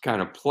was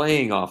kind of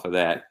playing off of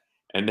that.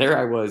 And there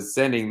I was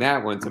sending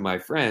that one to my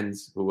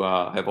friends who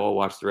have all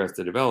watched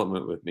Arrested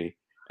Development with me.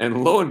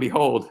 And lo and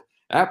behold,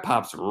 that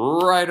pops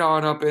right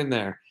on up in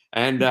there.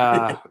 And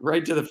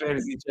right to the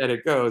fantasy chat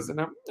it goes. And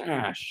I'm,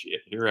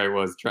 shit, here I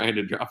was trying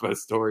to drop a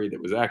story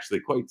that was actually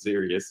quite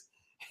serious.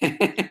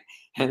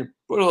 And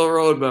put a little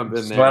road bump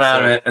in there. Went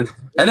out of it. And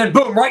then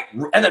boom, right.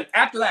 And then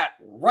after that,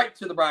 right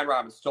to the Brian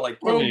Robinson. So like,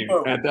 boom,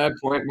 boom. At that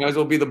point, might as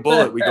well be the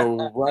bullet. We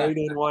go right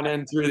in one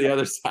end through the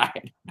other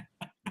side.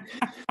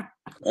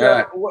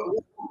 So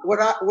what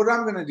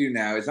I'm going to do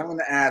now is I'm going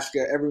to ask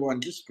everyone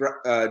just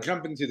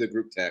jump into the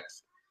group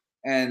text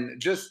and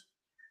just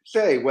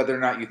say whether or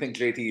not you think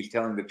JT is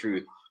telling the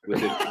truth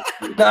with it.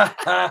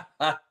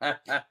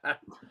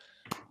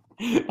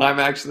 I'm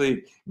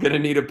actually going to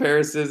need a pair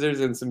of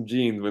scissors and some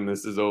jeans when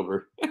this is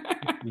over.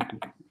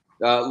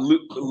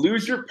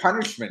 Lose your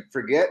punishment.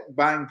 Forget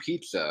buying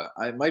pizza.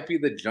 It might be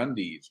the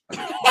Jundies.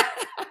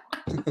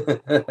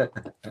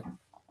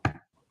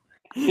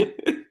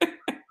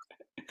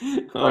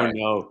 Oh,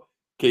 no.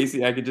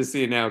 Casey, I could just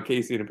see it now.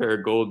 Casey in a pair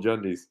of gold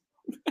Jundies.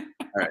 All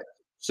right.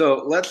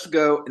 So let's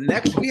go.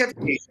 Next, we have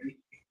Casey,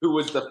 who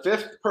was the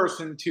 5th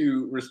person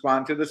to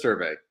respond to the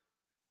survey.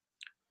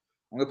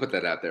 I'm going to put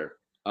that out there.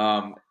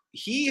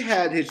 He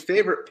had his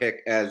favorite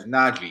pick as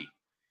Najee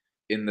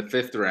in the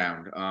 5th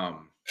round.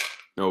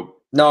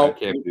 Nope. No. That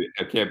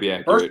can't be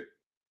accurate.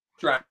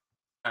 First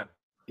round.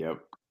 Yep.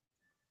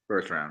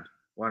 First round.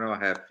 Why do I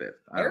have fifth?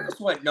 I don't know. Harris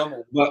went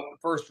number But one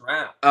first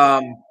round.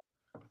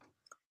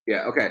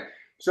 yeah, okay.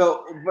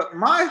 So, but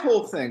my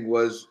whole thing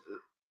was,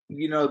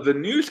 the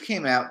news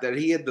came out that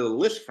he had the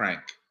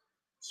Lisfranc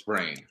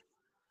sprain.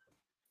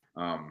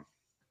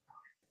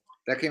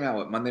 That came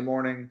out Monday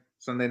morning,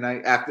 Sunday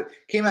night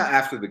came out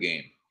after the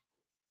game.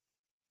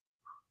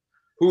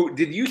 Who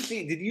did you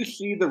see? Did you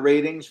see the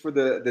ratings for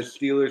the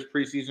Steelers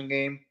preseason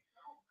game?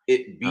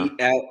 It beat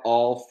out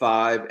all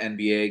 5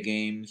 NBA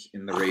games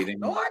in the ratings.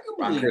 Oh, I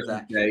can on believe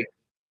Christmas that. Day.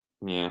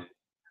 Yeah.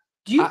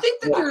 Do you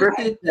think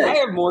that I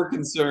have more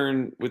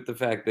concern with the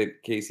fact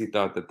that Casey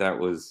thought that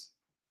was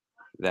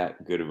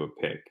that good of a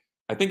pick.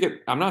 I think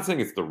I'm not saying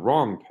it's the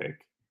wrong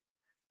pick.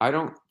 I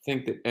don't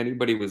think that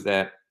anybody was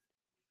that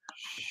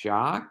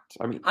shocked.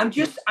 I mean, I'm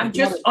just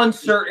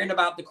uncertain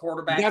about the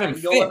quarterback. I know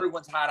fit.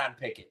 everyone's hot on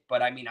Pickett,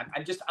 but I mean,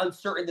 I'm just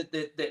uncertain that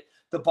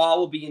the ball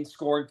will be in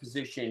scoring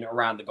position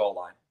around the goal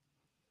line.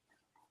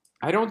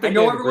 I don't think I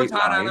know everyone's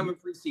hot on him in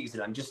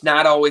preseason. I'm just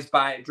not always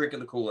drinking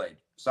the Kool-Aid.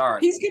 Sorry.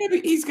 He's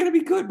gonna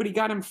be good, but he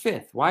got him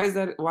 5th. Why is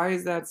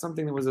that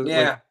something that was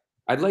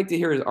I'd like to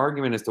hear his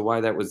argument as to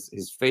why that was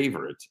his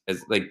favorite.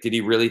 Did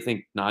he really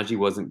think Najee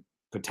wasn't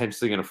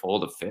potentially gonna fall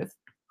to 5th?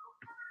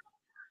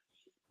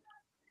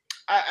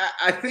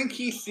 I think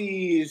he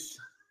sees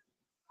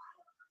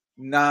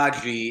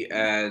Najee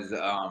as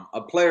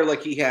a player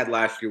like he had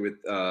last year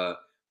with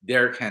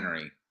Derrick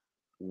Henry,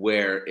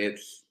 where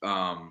it's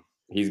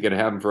he's going to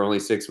have him for only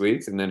 6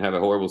 weeks and then have a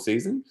horrible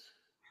season?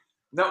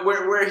 No,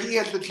 where he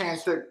has the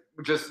chance to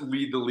just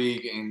lead the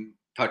league in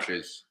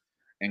touches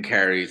and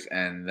carries,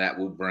 and that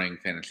will bring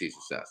fantasy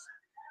success.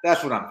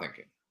 That's what I'm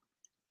thinking.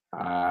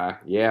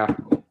 Yeah.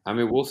 I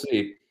mean, we'll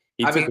see.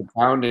 He took a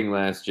pounding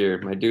last year.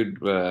 My dude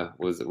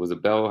was a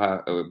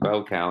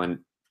bell cow, and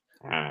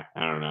I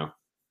don't know.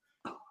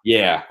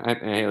 Yeah,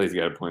 Haley's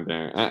got a point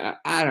there.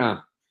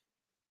 I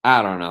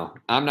don't know.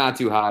 I'm not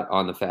too hot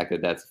on the fact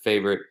that that's a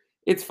favorite.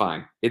 It's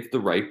fine. It's the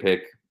right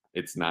pick.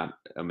 It's not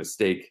a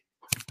mistake.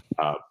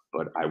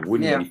 But I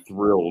wouldn't be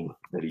thrilled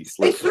that he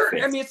slipped.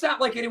 I mean, it's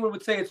not like anyone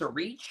would say it's a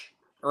reach.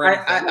 Or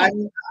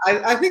anything.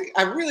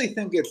 I really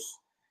think it's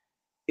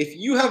if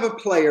you have a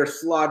player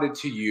slotted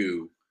to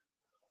you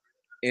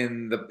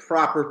in the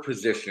proper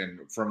position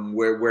from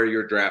where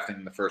you're drafting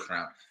in the first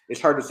round, it's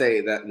hard to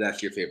say that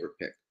that's your favorite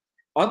pick,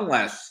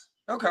 unless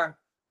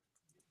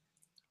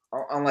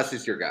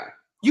it's your guy.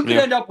 You could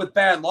end up with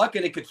bad luck,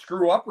 and it could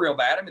screw up real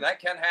bad. I mean, that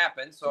can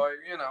happen. So All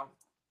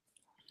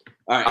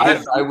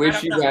right. I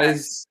wish you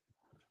guys,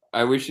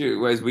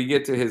 as we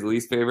get to his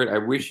least favorite, I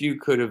wish you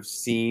could have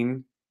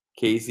seen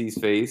Casey's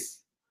face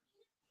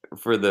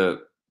for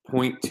the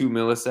 0.2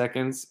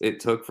 milliseconds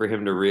it took for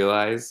him to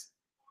realize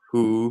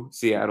who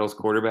Seattle's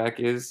quarterback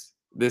is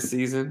this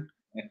season.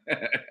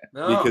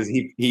 Because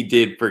he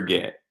did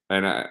forget.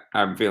 And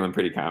I'm feeling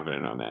pretty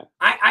confident on that.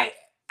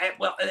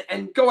 Well,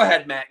 and go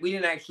ahead, Matt. We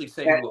didn't actually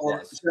say who it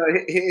was. So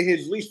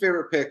his least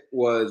favorite pick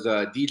was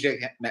DJ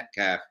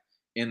Metcalf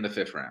in the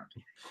 5th round.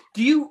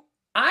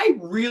 I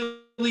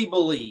really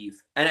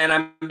believe, and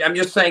I'm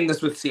just saying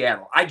this with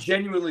Seattle, I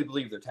genuinely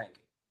believe they're tanking.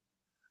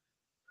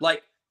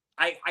 Like,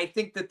 I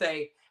think that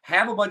they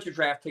have a bunch of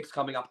draft picks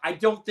coming up. I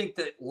don't think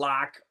that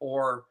Locke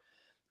or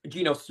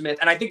Geno Smith,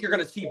 and I think you're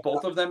going to see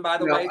both of them, by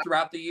the way,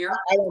 throughout the year.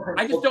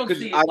 I just don't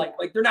see it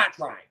like they're not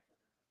trying.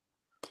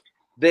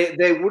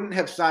 They wouldn't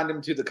have signed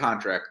him to the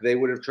contract. They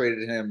would have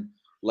traded him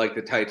like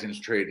the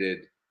Titans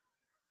traded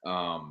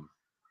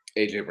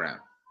AJ Brown.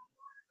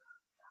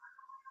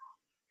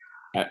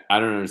 I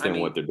don't understand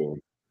what they're doing.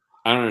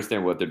 I don't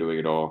understand what they're doing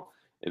at all.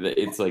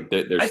 It's like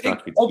they're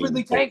stuck between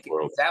overly tanking.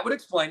 That would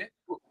explain it.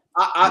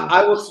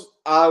 I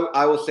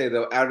will say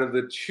though, out of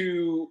the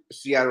 2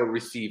 Seattle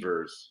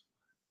receivers,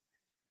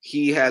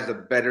 he has a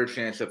better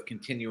chance of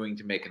continuing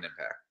to make an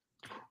impact.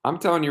 I'm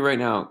telling you right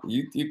now,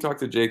 you talked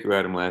to Jake who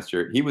had him last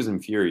year. He was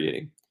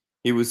infuriating.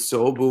 He was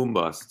so boom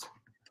bust.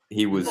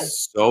 He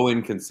was so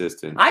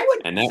inconsistent.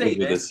 And that was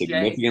with a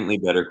significantly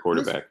better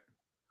quarterback.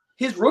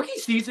 His rookie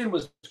season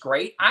was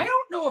great. I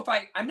don't know if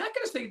I'm not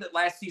going to say that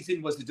last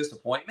season was a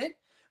disappointment,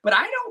 but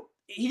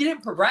he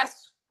didn't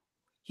progress.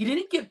 He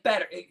didn't get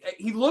better.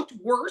 He looked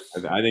worse.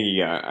 I think he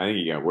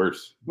got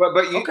worse.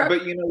 But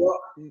you know what?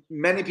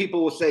 Many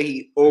people will say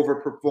he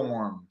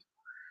overperformed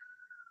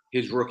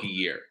his rookie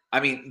year. I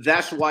mean,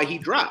 that's why he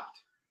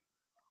dropped.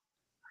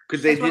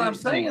 Because they didn't.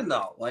 That's what I'm saying,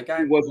 though.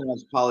 He wasn't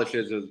as polished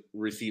as a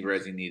receiver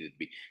as he needed to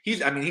be.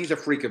 He's a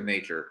freak of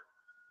nature.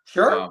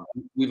 Sure.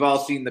 We've all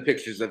seen the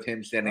pictures of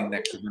him standing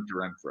next to Hunter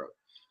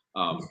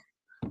Renfrow.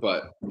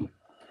 But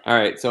all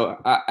right. So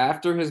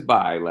after his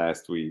bye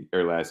last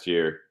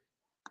year,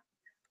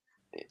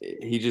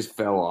 he just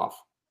fell off.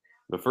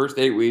 The first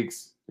 8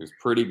 weeks, it was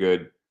pretty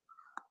good.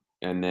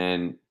 And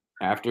then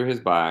after his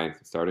bye,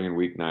 starting in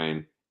week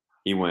 9,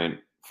 he went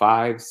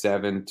 5,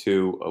 7,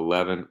 2,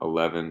 11,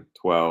 11,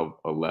 12,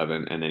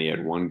 11, and then he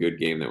had one good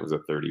game that was a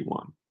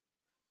 31.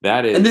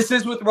 And this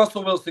is with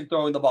Russell Wilson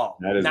throwing the ball.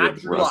 That is not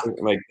Drew Lock.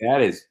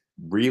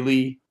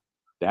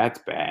 That's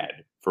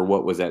bad for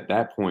what was at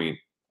that point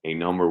a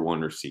number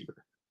 1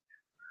 receiver.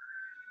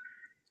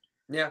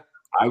 Yeah.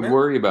 I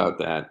worry about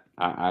that.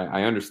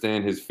 I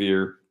understand his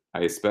fear.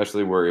 I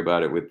especially worry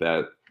about it with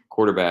that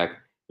quarterback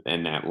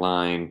and that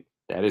line.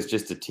 That is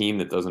just a team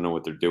that doesn't know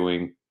what they're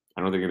doing.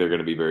 I don't think they're going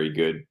to be very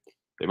good.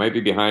 They might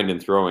be behind in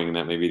throwing, and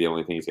that may be the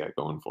only thing he's got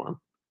going for him.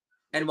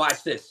 And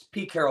watch this.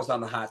 Pete Carroll's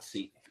on the hot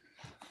seat.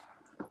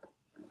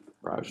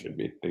 Probably should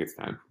be. I think it's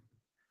time.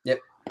 Yep.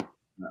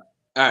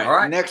 All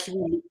right. Next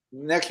we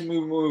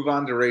move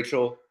on to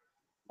Rachel.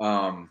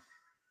 Well,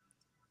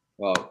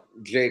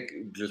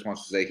 Jake just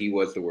wants to say he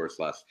was the worst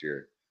last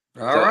year.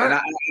 All right.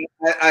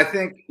 And I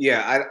think,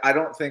 I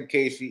don't think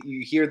Casey,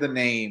 you hear the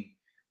name,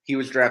 he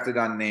was drafted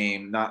on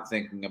name, not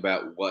thinking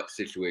about what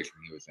situation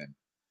he was in.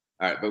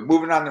 All right, but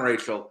moving on to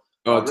Rachel.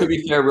 To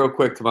be fair, real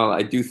quick, Kamala,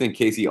 I do think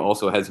Casey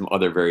also had some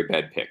other very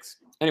bad picks.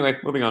 Anyway,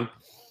 moving on.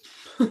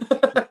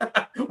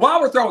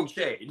 While we're throwing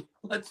shade,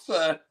 let's.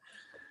 All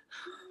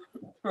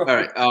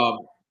right.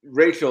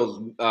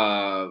 Rachel's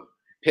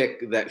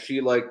pick that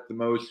she liked the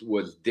most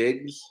was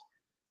Diggs.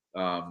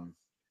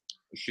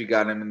 She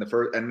got him in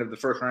the end of the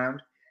first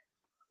round.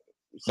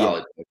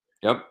 Solid.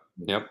 Yep.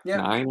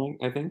 9,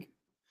 I think.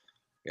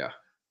 Yeah.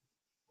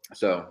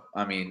 So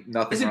I mean,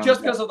 nothing. Is it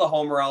just because of the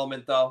homer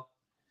element, though?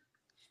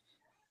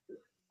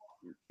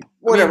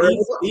 Whatever. I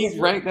mean, he's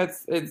right.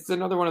 It's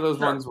another one of those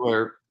ones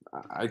where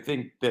I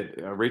think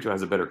that Rachel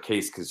has a better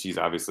case because she's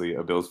obviously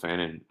a Bills fan,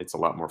 and it's a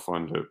lot more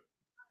fun to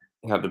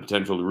have the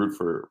potential to root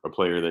for a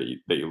player that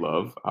you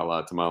love, a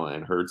la Tamala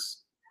and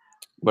Hurts.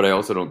 But I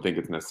also don't think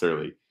it's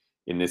necessarily,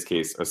 in this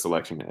case, a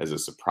selection as a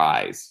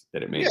surprise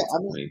that it made it.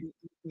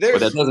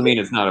 But that doesn't mean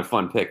it's not a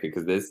fun pick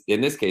because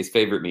in this case,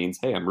 favorite means,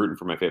 hey, I'm rooting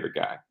for my favorite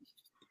guy.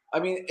 I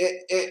mean,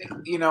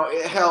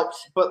 it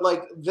helps, but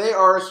like they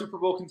are a Super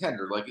Bowl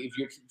contender. Like if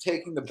you're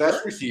taking the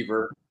best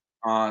receiver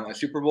on a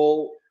Super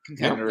Bowl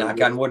contender, knock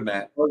on wood,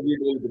 Matt,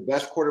 arguably the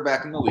best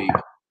quarterback in the league,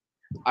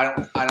 I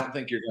don't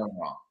think you're going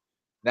wrong.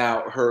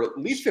 Now, her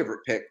least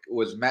favorite pick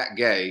was Matt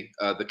Gay,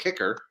 the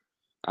kicker.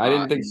 I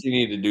didn't think she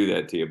needed to do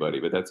that to you, buddy,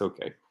 but that's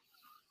okay.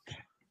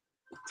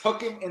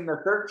 Took him in the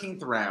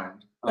 13th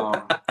round.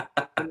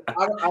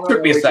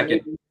 Took me a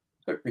second.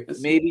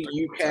 Maybe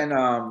you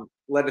can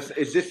let us.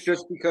 Is this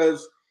just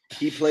because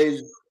he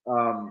plays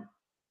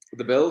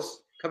the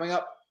Bills coming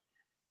up?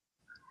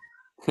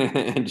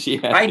 And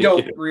she I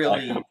don't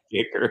really.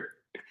 Kicker.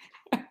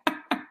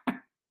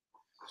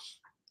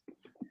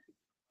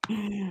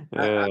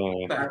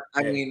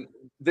 I mean,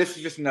 this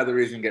is just another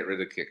reason to get rid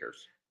of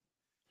kickers.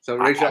 So,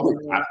 Rachel,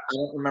 I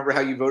don't remember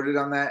how you voted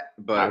on that,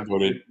 but I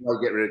voted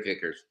get rid of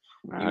kickers.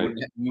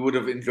 You would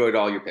have enjoyed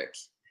all your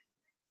picks.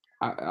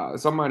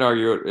 Some might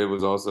argue it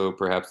was also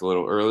perhaps a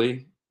little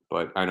early,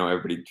 but I know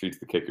everybody treats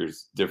the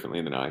kickers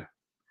differently than I.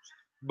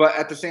 But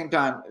at the same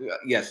time,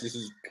 yes, this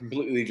is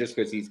completely just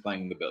because he's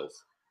playing the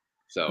Bills.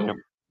 So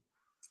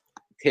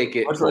take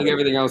it. Much like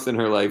everything else in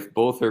her life,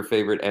 both her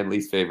favorite and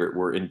least favorite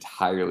were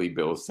entirely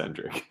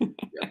Bills-centric.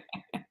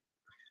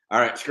 All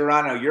right,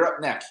 Scarano, you're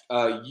up next.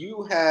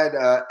 You had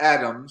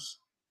Adams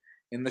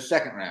in the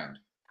second round.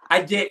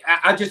 I did.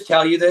 I'll just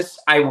tell you this.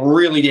 I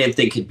really didn't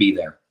think he'd be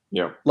there.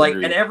 Yeah. Like,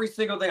 and every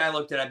single thing I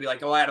looked at, I'd be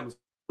like, "Oh, Adams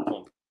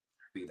won't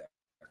be there."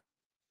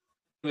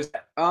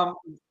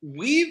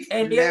 We've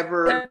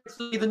never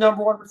see the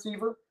number one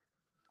receiver.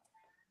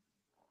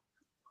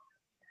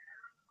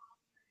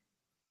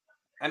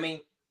 I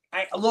mean,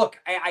 I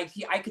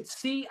could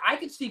see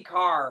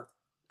Carr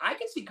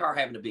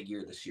having a big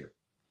year this year.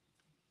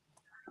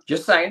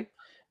 Just saying.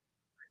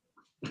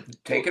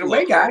 Take it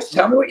away, guys.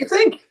 Tell me what you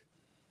think.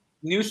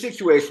 New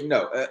situation,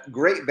 no,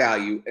 great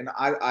value, and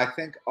I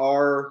think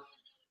our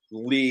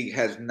league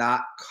has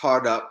not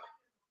caught up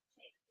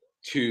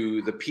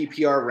to the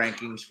PPR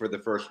rankings for the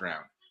first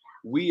round.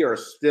 We are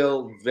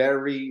still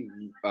very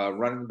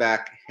running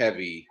back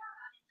heavy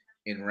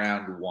in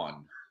round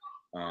one,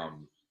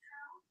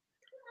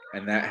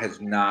 and that has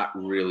not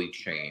really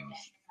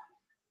changed.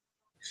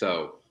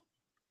 So,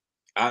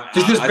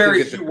 there's just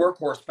very few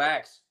workhorse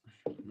backs.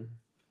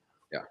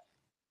 Yeah,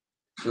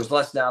 there's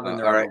less now than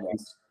there are.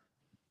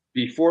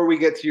 Before we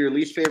get to your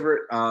least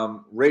favorite,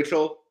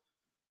 Rachel,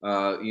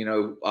 I'll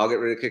get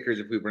rid of kickers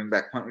if we bring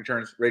back punt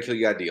returns. Rachel,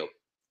 you got a deal.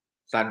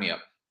 Sign me up.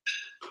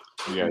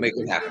 We'll make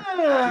it happen.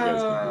 You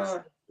guys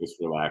can just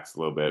relax a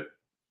little bit.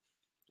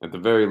 At the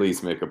very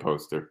least, make a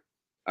poster.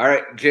 All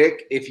right,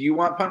 Jake, if you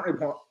want punt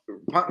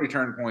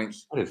return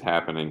points. What is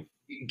happening?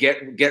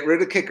 Get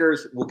rid of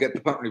kickers. We'll get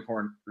the punt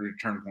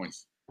return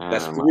points.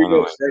 That's 3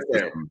 votes right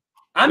there.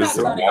 I'm not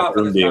signing off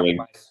on this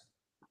compromise.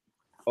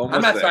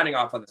 I'm not signing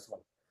off on this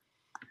one.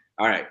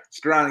 All right,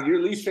 Scarano, your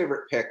least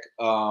favorite pick.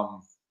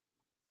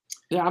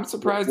 Yeah, I'm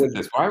surprised at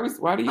this. Why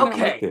do you not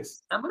like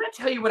this? I'm going to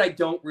tell you what I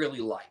don't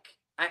really like.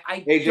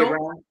 AJ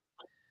Brown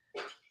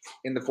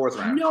in the 4th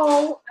round.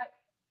 No,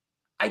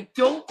 I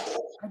don't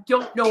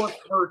know if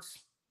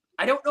Hurts.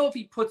 I don't know if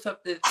he puts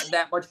up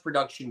that much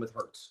production with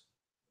Hurts.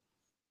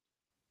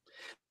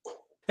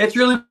 It's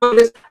really what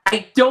it is.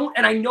 I don't,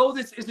 and I know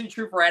this isn't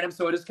true for Adam,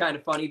 so it is kind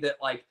of funny that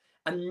like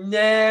I'm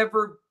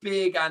never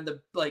big on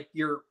the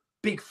your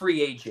big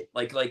free agent,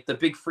 like the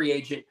big free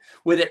agent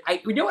with it.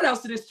 You know what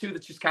else it is too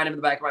that's just kind of in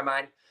the back of my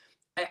mind?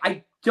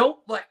 I don't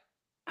like.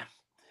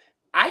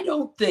 I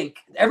don't think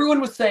everyone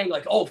was saying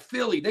like, "Oh,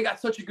 Philly, they got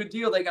such a good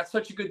deal. They got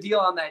such a good deal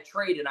on that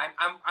trade," and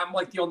I'm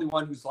like the only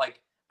one who's like,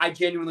 I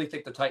genuinely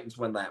think the Titans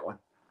win that one.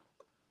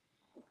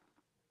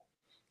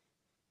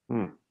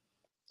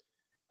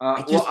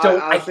 I just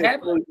don't.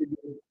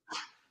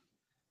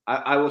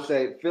 I will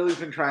say Philly's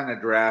been trying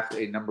to draft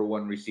a number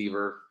one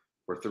receiver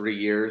for 3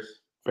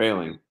 years.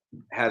 Failing.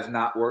 Has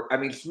not worked. I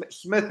mean,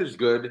 Smith is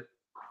good,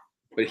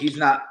 but he's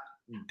not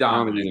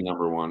dominant. He's a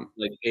number one.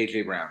 Like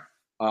A.J. Brown.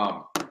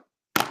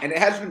 And it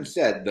has been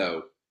said,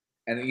 though,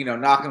 and,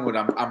 knock on wood,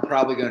 I'm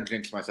probably going to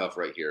jinx myself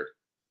right here.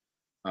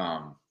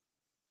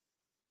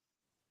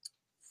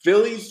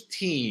 Philly's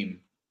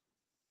team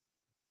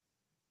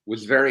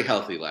was very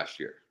healthy last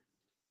year.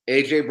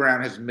 A.J.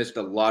 Brown has missed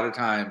a lot of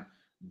time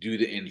due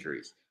to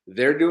injuries.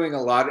 They're doing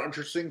a lot of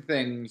interesting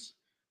things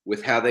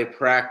with how they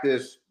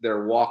practice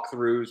their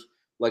walkthroughs.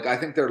 Like, I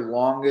think their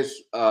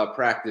longest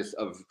practice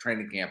of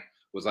training camp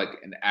was like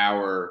an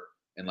hour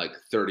and like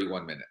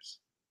 31 minutes.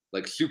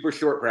 Like super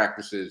short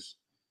practices.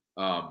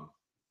 That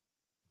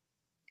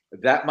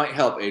might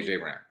help A.J.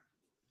 Brown.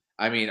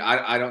 I mean,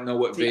 I don't know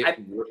what.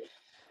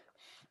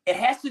 It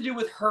has to do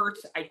with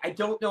Hurts. I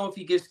don't know if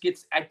he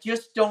gets. I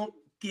just don't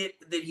get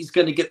that he's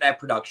going to get that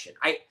production.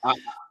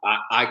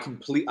 I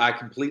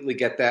completely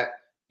get that.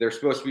 They're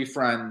supposed to be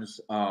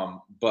friends,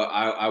 but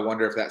I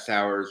wonder if that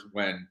sours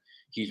when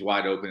he's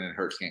wide open and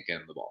Hurts can't get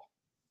him the ball,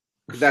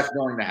 because that's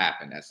going to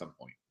happen at some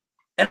point.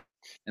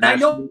 And I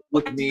know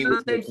it's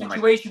the same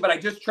situation, but I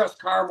just trust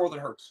Carr more than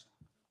Hurts.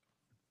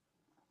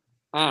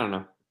 I don't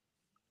know.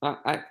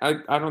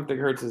 I don't think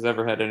Hurts has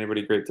ever had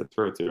anybody great to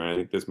throw to, and I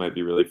think this might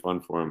be really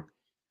fun for him.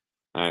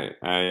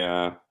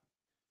 I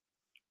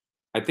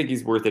think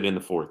he's worth it in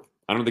the fourth.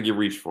 I don't think you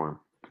reached for him.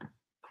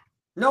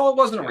 No, it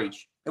wasn't a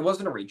reach. It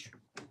wasn't a reach.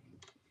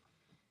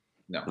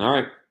 No. All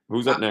right.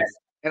 Who's up next?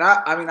 And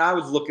I mean, I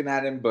was looking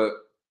at him, but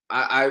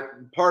I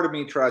part of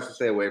me tries to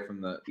stay away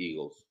from the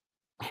Eagles.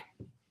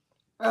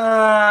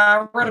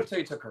 Right up until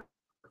you took her.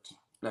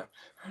 No.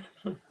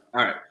 All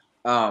right.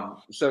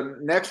 So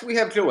next we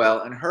have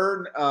Joelle, and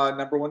her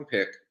number one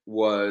pick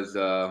was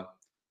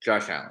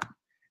Josh Allen.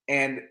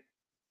 And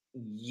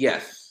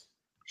yes,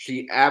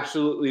 she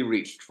absolutely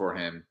reached for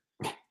him,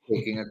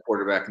 taking a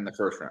quarterback in the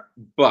first round.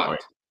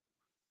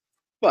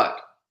 But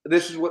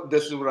this is what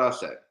I'll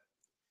say.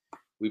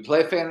 We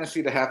play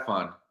fantasy to have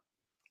fun.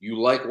 You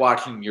like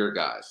watching your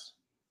guys.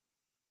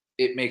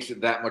 It makes it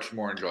that much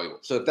more enjoyable.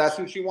 So if that's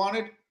what she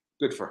wanted,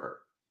 good for her.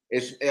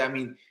 He's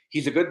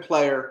a good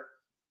player.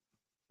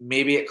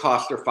 Maybe it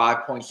cost her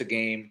 5 points a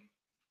game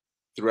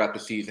throughout the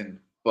season,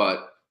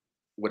 but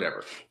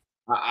whatever.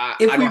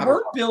 If we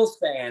weren't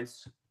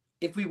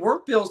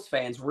Bills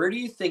fans, where do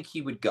you think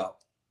he would go?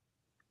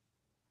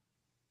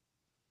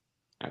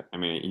 I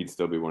mean, he'd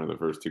still be one of the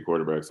first two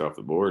quarterbacks off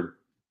the board.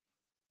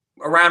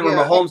 Around where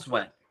Mahomes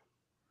went.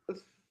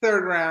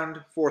 Third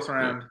round, fourth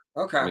round.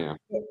 Okay. Yeah.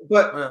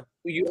 But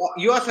you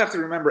also have to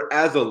remember,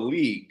 as a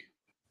league,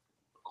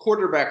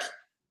 quarterbacks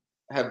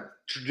have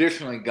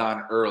traditionally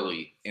gone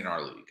early in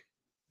our league.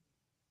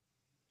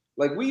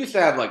 Like, we used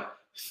to have like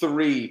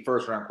 3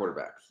 first-round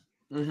quarterbacks.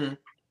 Mm-hmm.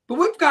 But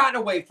we've gotten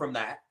away from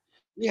that.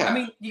 Yeah. I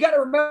mean, you got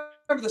to remember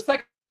the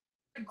second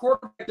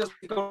quarterback doesn't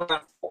go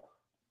around 4.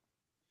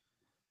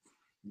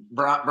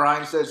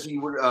 Brian says he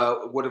would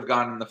have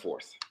gone in the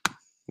fourth.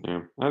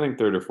 Yeah, I think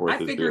third or fourth.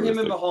 I figure him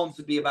and Mahomes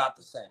would be about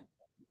the same.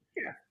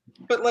 Yeah,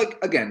 but like,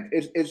 again,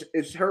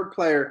 it's her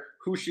player,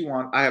 who she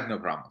wants. I have no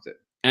problem with it.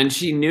 And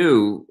she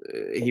knew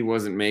he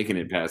wasn't making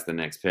it past the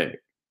next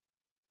pick.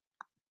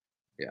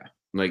 Yeah,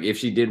 like if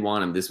she did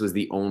want him, this was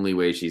the only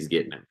way she's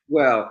getting him.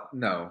 Well,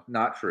 no,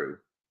 not true.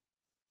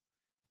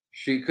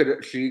 She could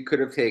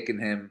have taken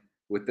him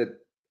with the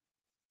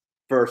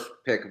first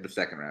pick of the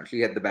second round.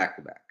 She had the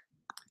back-to-back.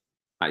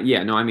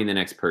 Yeah, no, I mean the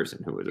next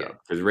person who was up.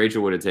 Because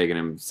Rachel would have taken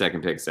him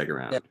second pick, second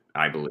round,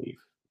 I believe.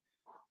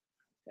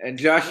 And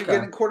Josh, you're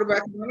getting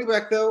quarterback and running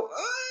back, though.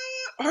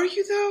 Are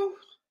you, though?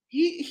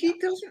 He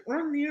doesn't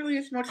run nearly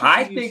as much as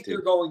I he think used to.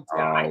 they're going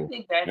to. I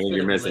think that's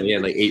you're missing. He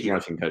had like 8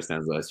 rushing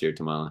touchdowns last year,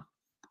 Tamala.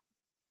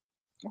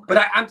 Okay.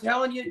 But I'm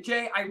telling you,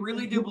 Jay, I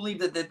really do believe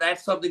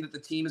that's something that the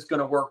team is going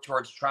to work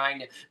towards trying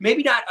to.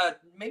 Maybe not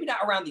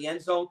around the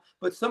end zone,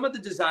 but some of the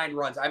design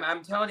runs.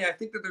 I'm telling you, I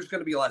think that there's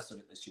going to be less of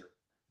it this year.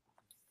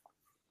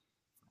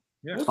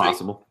 Yeah, it's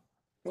possible.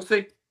 We'll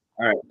see.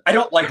 All right. I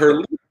don't like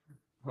her.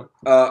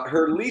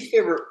 Her least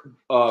favorite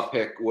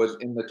pick was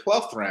in the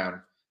 12th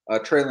round,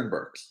 Treylon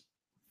Burks.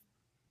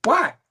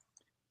 Why?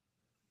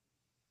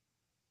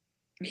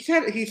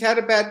 He's had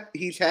a bad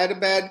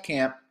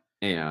camp.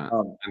 Yeah,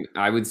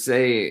 I would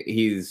say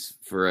he's,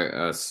 for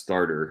a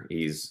starter,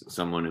 he's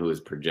someone who is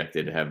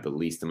projected to have the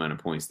least amount of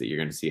points that you're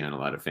going to see on a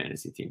lot of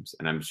fantasy teams.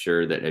 And I'm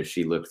sure that as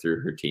she looked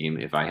through her team,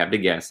 if I have to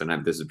guess,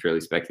 and this is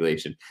purely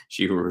speculation,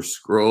 she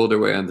scrolled her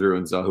way on through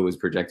and saw who was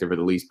projected for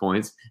the least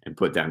points and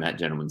put down that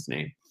gentleman's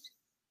name.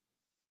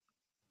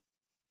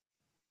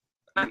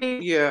 I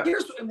mean,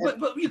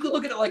 but you could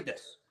look at it like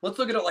this. Let's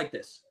look at it like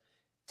this.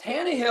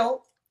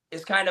 Tannehill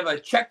is kind of a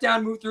check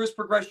down, move through his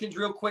progressions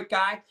real quick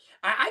guy.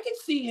 I could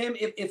see him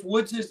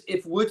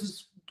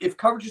if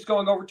coverage is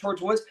going over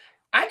towards Woods.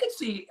 I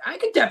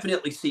could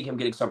definitely see him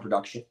getting some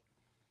production.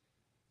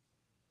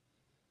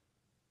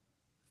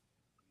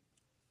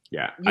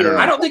 Yeah.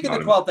 I don't think in the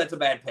 12th that's a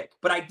bad pick,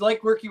 but I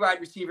like rookie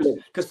wide receivers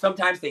because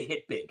sometimes they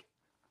hit big.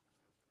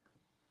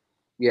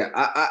 Yeah,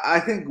 I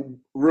think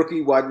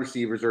rookie wide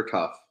receivers are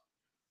tough.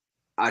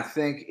 I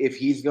think if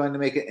he's going to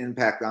make an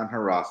impact on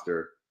her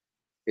roster,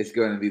 it's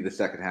going to be the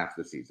second half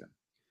of the season.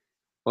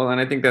 Well,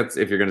 and I think that's,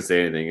 if you're going to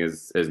say anything,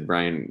 as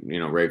Brian,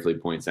 rightfully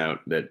points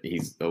out that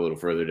he's a little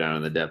further down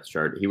on the depth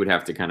chart, he would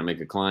have to kind of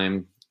make a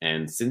climb.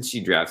 And since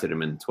she drafted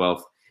him in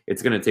 12th,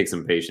 it's going to take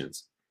some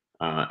patience.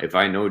 If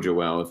I know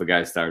Joelle, if a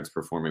guy starts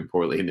performing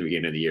poorly in the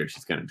beginning of the year,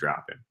 she's going to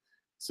drop him.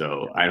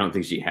 So I don't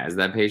think she has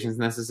that patience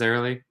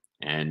necessarily.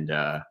 And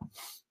I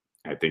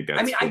think that's.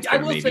 I mean, I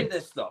will say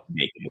this though.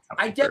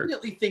 I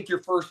definitely think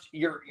your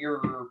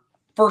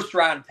first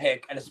round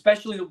pick, and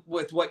especially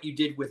with what you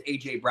did with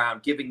AJ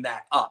Brown, giving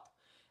that up.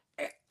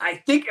 I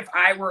think if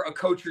I were a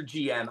coach or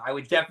GM, I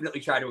would definitely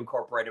try to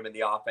incorporate him in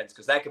the offense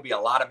because that could be a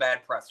lot of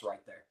bad press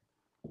right there.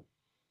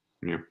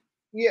 Yeah.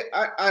 Yeah,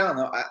 I don't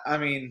know. I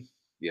mean,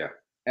 yeah.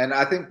 And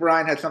I think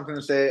Brian had something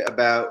to say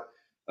about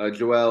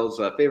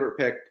Joelle's favorite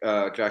pick,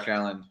 Josh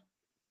Allen.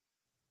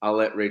 I'll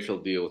let Rachel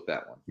deal with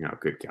that one. No,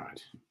 good God.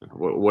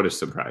 What a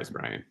surprise,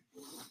 Brian.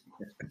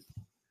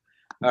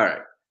 All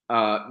right.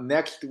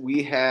 Next,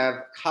 we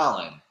have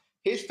Colin.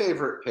 His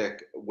favorite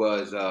pick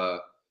was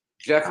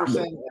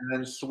Jefferson and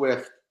then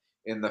Swift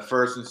in the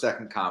first and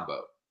second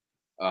combo.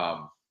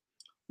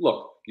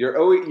 Look, you're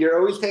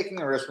always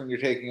taking a risk when you're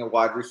taking a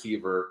wide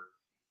receiver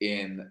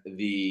in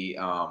the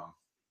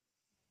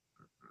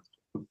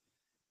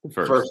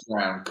first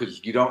round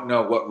because you don't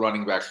know what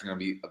running backs are going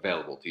to be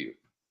available to you.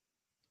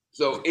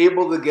 So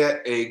able to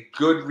get a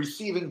good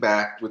receiving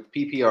back with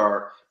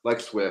PPR like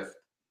Swift,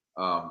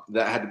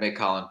 that had to make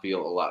Colin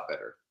feel a lot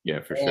better.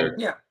 Yeah, for sure.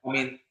 Yeah. I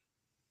mean,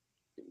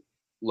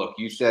 look,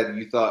 you said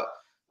you thought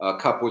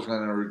Kupp was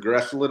going to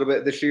regress a little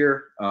bit this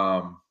year.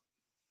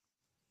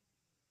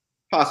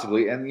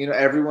 Possibly. And,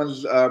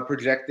 everyone's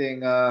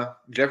projecting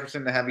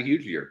Jefferson to have a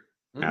huge year.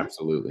 Mm-hmm.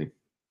 Absolutely.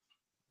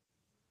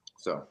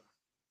 So,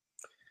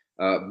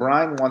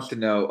 Brian wants to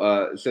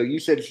know, so you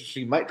said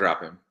she might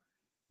drop him,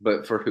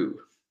 but for who?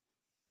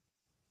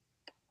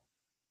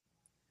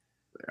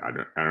 I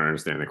don't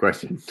understand the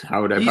question.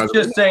 How would I? He's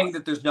just saying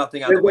that there's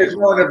nothing on the There's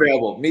no one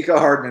available. Mika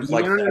Hardman's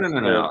like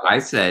no. I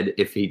said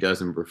if he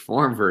doesn't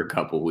perform for a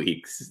couple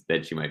weeks,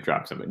 that she might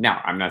drop somebody.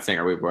 Now, I'm not saying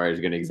our waiver wire is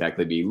going to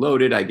exactly be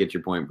loaded. I get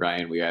your point,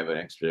 Brian. We have an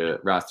extra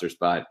roster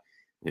spot.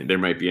 There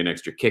might be an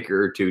extra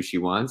kicker or two she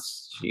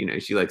wants.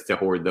 She likes to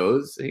hoard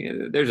those.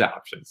 There's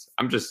options.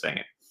 I'm just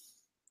saying.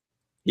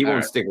 He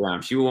won't stick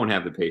around. She won't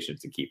have the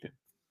patience to keep him.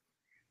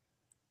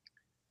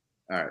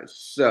 All right.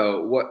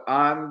 So what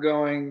I'm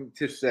going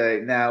to say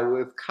now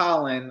with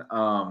Colin,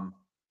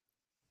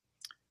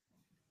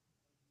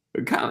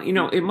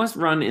 it must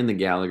run in the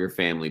Gallagher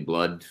family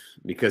blood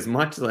because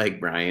much like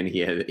Brian, he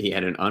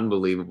had an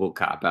unbelievable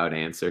cop-out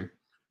answer.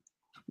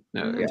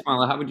 No, yeah.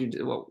 How would you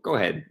do? Well, go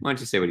ahead. Why don't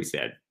you say what he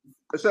said?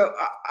 So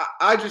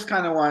I just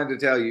kind of wanted to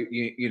tell you,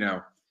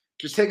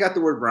 just take out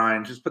the word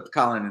Brian, just put the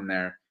Colin in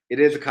there. It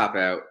is a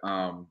cop-out.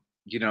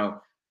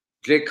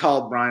 Jake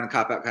called Brian a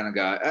cop-out kind of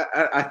guy.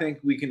 I think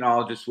we can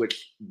all just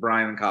switch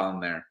Brian and Colin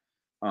there.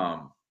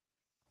 And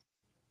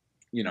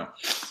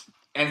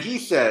he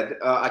said,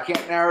 I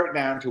can't narrow it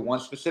down to one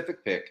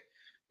specific pick,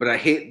 but I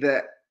hate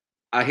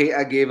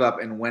I gave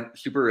up and went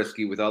super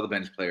risky with all the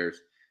bench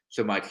players,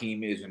 so my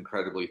team is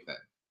incredibly thin.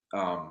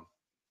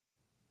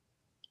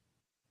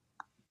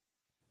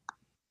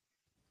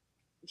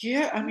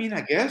 Yeah, I mean,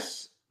 I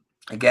guess.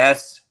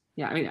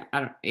 Yeah, I mean,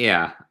 I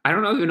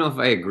don't even know if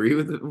I agree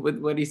with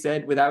what he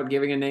said without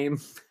giving a name.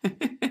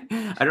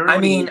 I don't know. I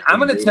mean, I'm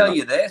going to tell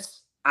you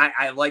this.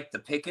 I like the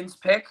Pickens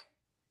pick.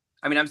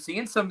 I mean, I'm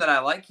seeing some that I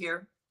like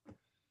here.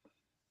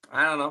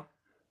 I don't know.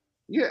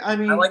 Yeah, I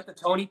mean, I like the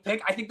Tony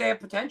pick. I think they have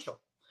potential.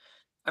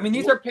 I mean,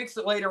 these are picks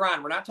that later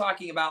on. We're not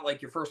talking about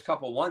like your first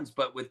couple ones,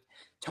 but with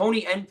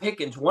Tony and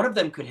Pickens, one of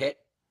them could hit.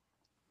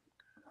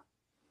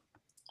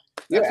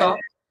 That's all.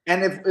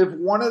 And if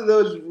one of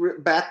those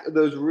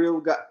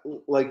real guys,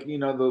 like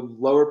the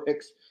lower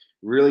picks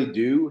really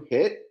do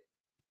hit,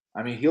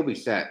 I mean he'll be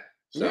set.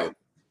 So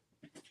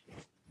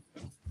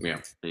yeah,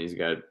 and he's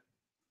got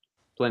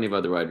plenty of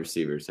other wide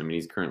receivers. I mean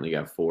he's currently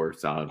got 4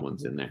 solid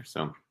ones in there.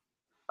 So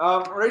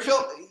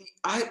Rachel,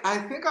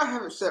 I think I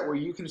have it set where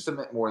you can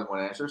submit more than one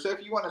answer. So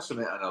if you want to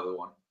submit another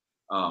one,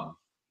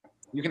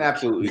 you can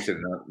absolutely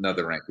submit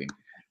another ranking.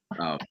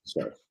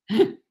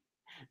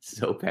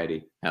 So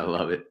petty. I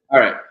love it. All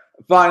right.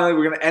 Finally,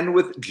 we're going to end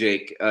with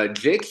Jake.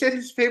 Jake said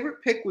his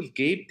favorite pick was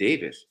Gabe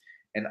Davis.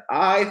 And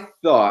I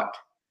thought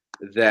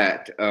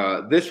that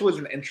this was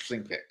an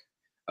interesting pick.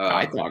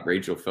 I thought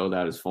Rachel filled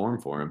out his form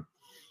for him.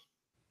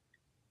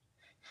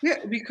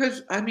 Yeah,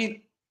 because, I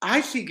mean,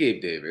 I see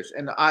Gabe Davis,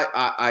 and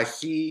I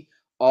see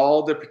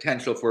all the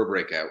potential for a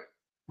breakout.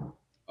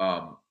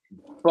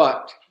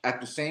 But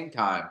at the same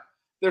time,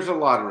 there's a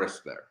lot of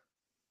risk there.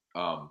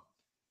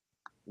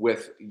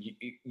 With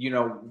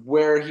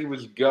where he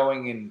was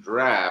going in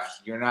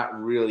drafts, you're not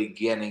really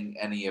getting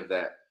any of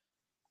that.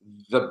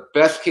 The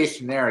best case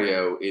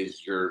scenario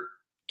is you're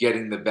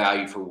getting the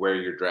value for where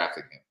you're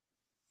drafting him.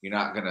 You're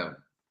not gonna.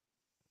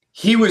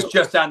 He was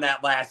just on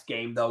that last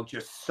game though,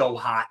 just so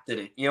hot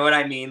that you know what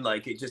I mean?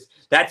 Like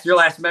that's your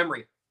last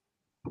memory.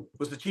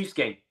 Was the Chiefs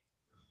game.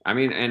 I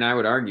mean, and I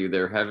would argue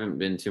there haven't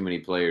been too many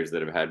players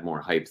that have had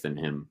more hype than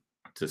him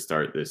to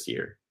start this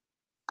year.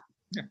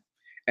 Yeah.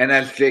 And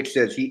as Jake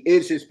says, he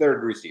is his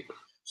third receiver.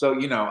 So,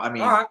 I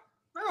mean. All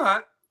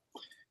right.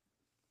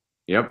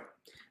 Yep.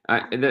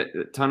 A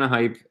ton of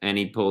hype, and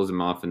he pulls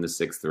him off in the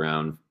 6th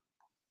round.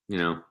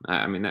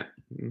 I mean,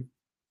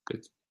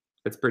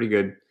 it's pretty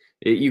good.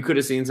 You could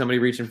have seen somebody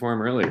reaching for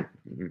him earlier.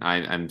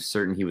 I'm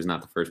certain he was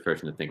not the first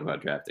person to think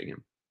about drafting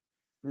him.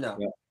 No.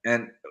 Yeah.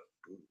 And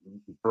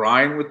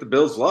Brian with the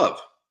Bills love.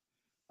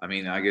 I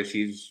mean, I guess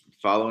he's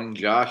following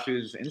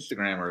Josh's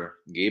Instagram, or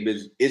Gabe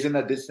isn't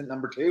a distant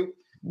number 2.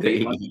 They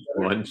eat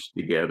lunch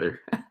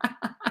together.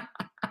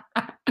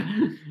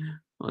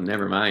 Well,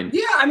 never mind.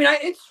 Yeah, I mean,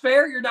 it's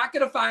fair. You're not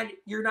gonna find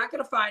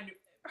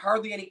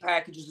hardly any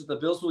packages that the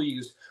Bills will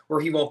use where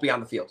he won't be on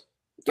the field.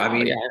 I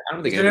mean, I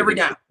don't think it's every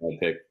down. I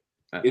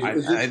think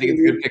it's a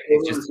good pick.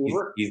 It's just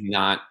he's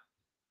not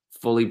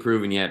fully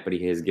proven yet, but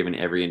he has given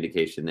every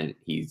indication that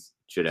he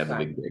should have a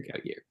big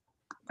breakout year.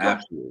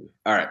 Absolutely.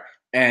 All right,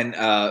 and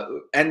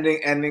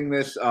ending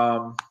this.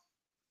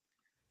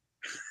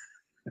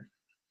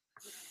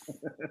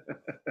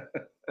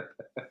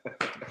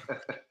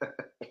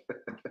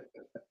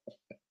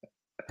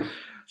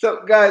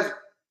 So, guys,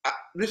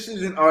 this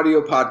is an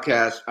audio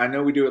podcast. I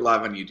know we do it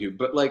live on YouTube,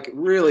 but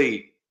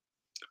really,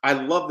 I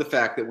love the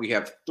fact that we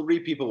have 3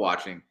 people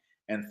watching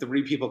and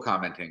 3 people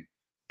commenting.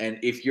 And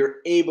if you're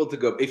able to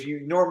go, if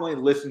you normally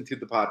listen to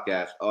the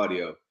podcast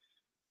audio,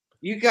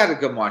 you got to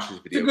come watch this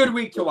video. It's a good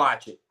week to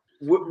watch it.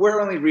 We're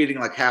only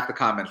reading half the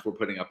comments we're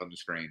putting up on the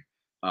screen.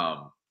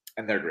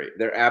 And they're great.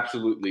 They're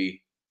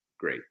absolutely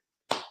great.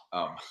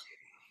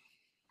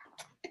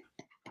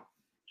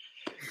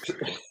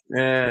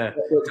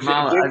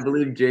 Tamala, I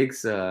believe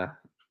Jake's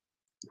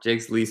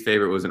least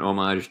favorite was an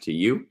homage to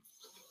you.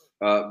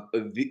 Michael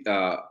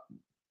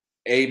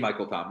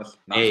Thomas.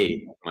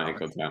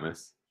 Michael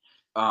Thomas.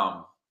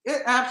 Yeah,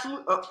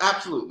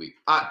 absolutely.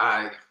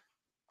 I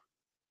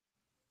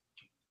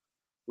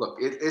look.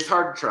 It's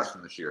hard to trust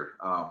him this year.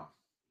 I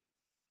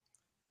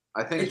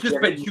think it's just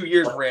been 2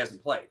 years where he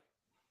hasn't played,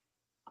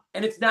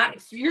 and it's not.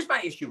 Here's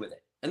my issue with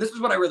it, and this is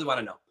what I really want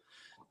to know.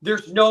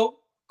 There's no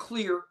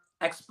clear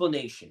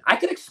explanation. I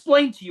can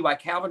explain to you why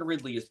Calvin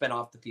Ridley has been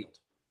off the field.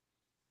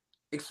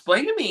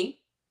 Explain to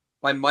me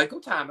why Michael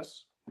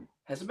Thomas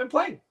hasn't been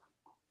playing.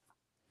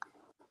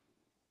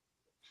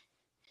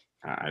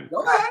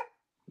 Go ahead.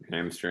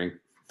 Hamstring.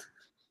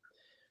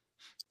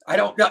 I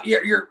don't know.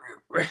 You're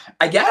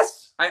I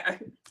guess.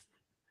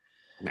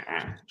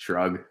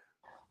 Shrug.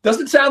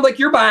 Doesn't sound like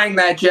you're buying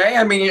that, Jay.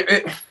 I mean,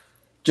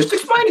 just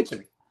explain it to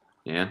me.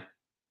 Yeah.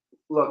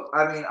 Look,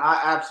 I mean, I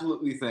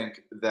absolutely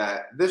think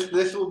that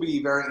this will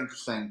be very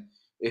interesting.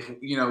 If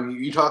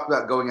you talk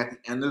about going at the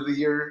end of the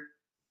year,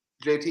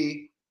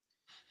 JT,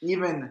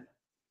 even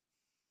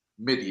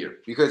mid-year,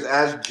 because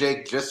as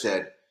Jake just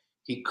said,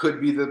 he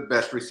could be the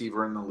best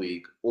receiver in the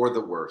league or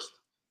the worst.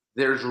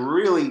 There's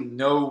really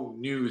no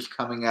news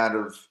coming out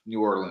of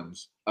New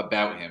Orleans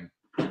about him.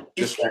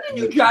 Is he the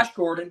new Josh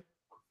Gordon?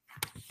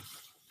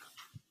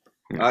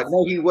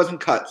 No, he wasn't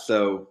cut,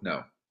 so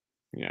no.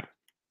 Yeah.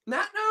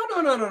 No.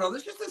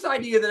 There's just this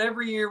idea that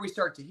every year we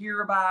start to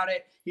hear about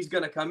it. He's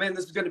going to come in.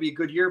 This is going to be a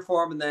good year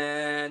for him, and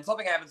then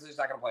something happens and he's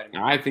not going to play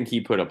anymore. I think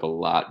he put up a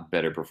lot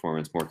better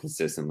performance more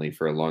consistently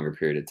for a longer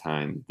period of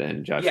time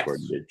than Josh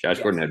Gordon did. Josh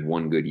Gordon had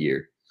one good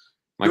year.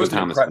 Michael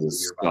Thomas was a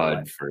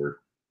stud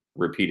for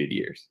repeated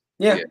years.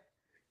 Yeah.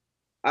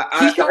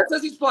 Keyshawn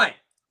says he's playing.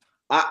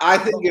 I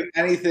think, if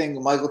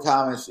anything, Michael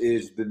Thomas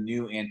is the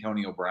new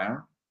Antonio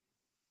Brown.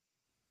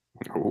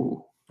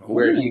 Ooh.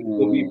 Where he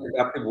will be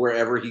productive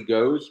wherever he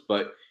goes,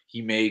 but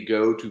he may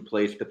go to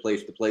place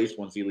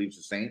once he leaves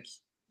the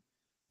Saints.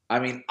 I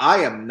mean, I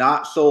am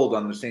not sold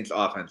on the Saints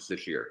offense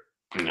this year.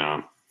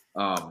 No.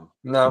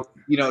 No.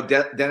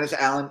 Dennis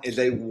Allen is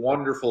a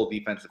wonderful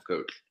defensive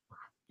coach.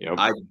 Yep.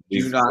 I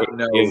do not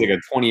know. He has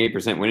a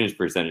 28% winning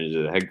percentage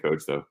as a head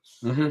coach, though.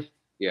 Mm-hmm.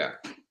 Yeah.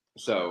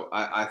 So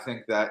I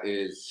think that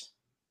is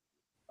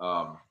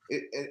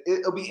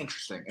it'll be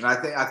interesting. And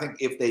I think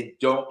if they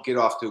don't get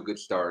off to a good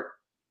start,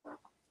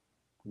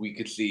 we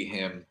could see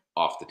him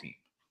off the team.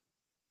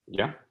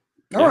 Yeah.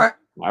 All right.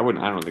 I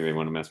don't think they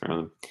want to mess around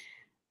with him.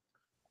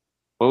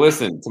 Well,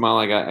 listen,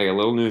 Tamala, I got a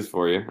little news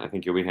for you. I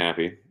think you'll be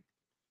happy.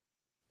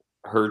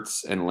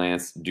 Hurts and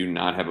Lance do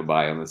not have a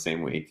bye on the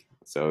same week.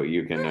 So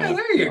you can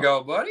there you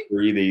go, buddy.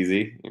 Breathe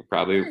easy. It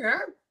probably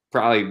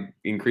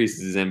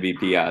increases his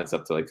MVP odds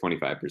up to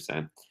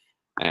 25%.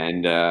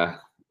 And I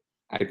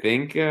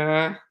think we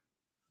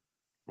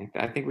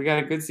got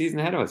a good season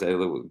ahead of us.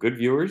 Good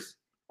viewers.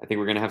 I think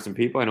we're going to have some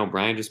people I know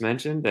Brian just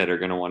mentioned that are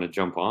going to want to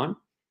jump on.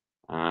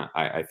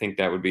 I think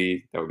that would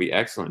be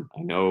excellent.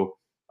 I know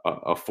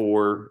a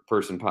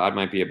 4-person pod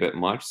might be a bit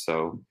much,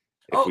 so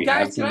if we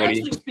have guys,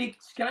 somebody,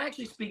 can I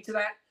actually speak to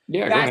that?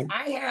 yeah, Guys, go ahead.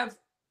 I have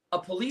a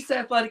police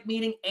athletic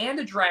meeting and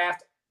a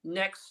draft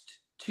next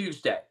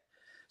Tuesday.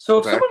 So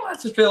if someone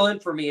wants to fill in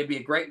for me, it'd be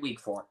a great week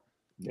for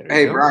it.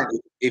 Hey, Brian,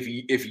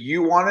 if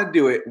you want to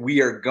do it,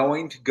 we are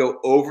going to go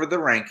over the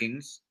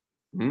rankings.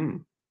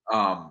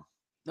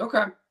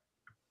 Okay.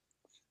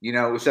 You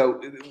know,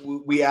 so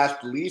we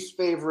asked least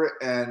favorite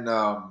and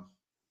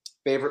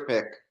favorite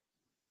pick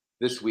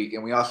this week,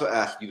 and we also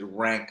asked you to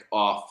rank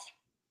off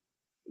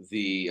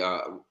the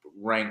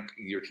rank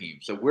your team.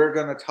 So we're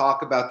going to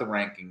talk about the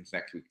rankings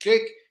next week.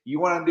 Jake, you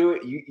want to do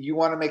it? You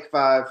want to make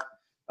 5?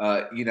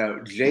 You know,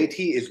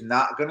 JT is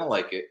not going to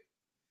like it.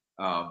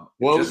 What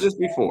was this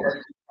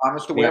before?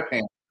 Promise to wear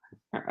pants.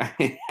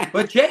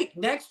 But Jake,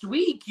 next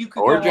week you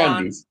could Or go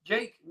on. Gendis.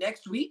 Jake,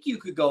 next week you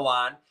could go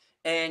on,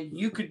 and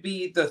you could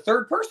be the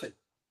 3rd person.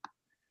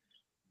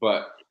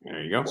 But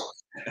there you go.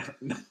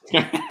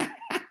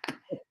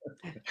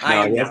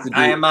 I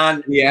am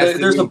on. He has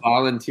to do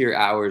volunteer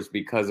hours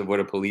because of what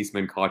a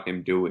policeman caught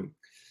him doing.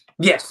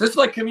 Yes, this is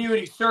like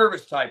community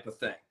service type of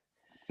thing.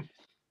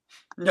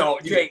 No,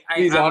 Jake,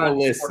 he's on a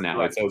list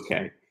now. It's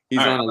okay. He's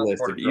on a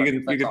list.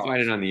 You can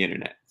find it on the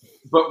internet.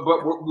 But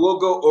we'll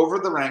go over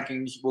the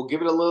rankings. We'll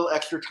give it a little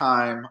extra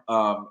time,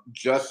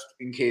 just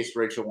in case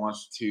Rachel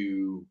wants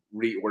to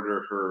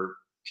reorder her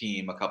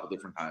team a couple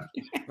different times.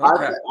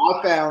 Okay.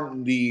 I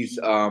found these.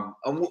 And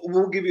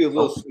we'll give you a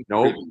little.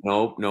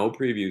 No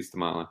previews,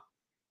 Tamala.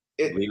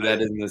 Leave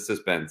that in the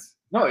suspense.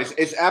 No,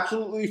 it's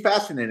absolutely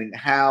fascinating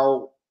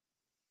how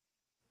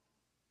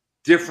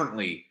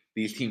differently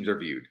these teams are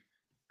viewed.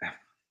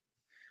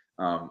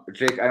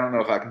 Jake, I don't know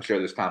if I can share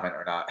this comment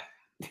or not.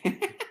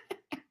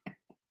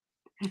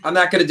 I'm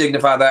not going to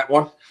dignify that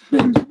one.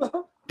 But,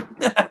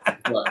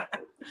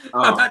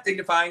 I'm not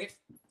dignifying it.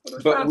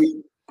 But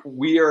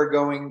we are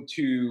going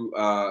to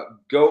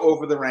go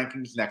over the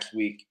rankings next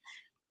week,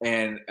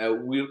 and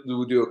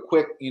we'll do a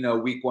quick,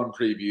 week 1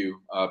 preview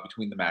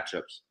between the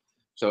matchups.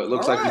 So it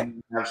looks like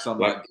we have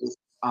some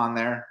on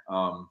there.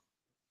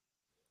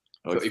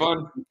 So it's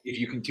fun. If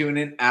you can tune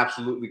in,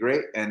 absolutely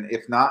great. And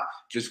if not,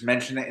 just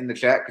mention it in the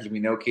chat because we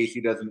know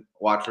Casey doesn't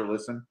watch or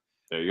listen.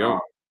 There you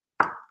go.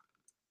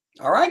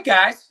 All right,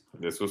 guys.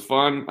 This was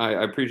fun.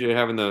 I appreciate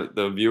having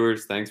the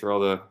viewers. Thanks for all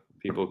the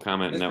people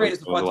commenting. That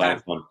was a lot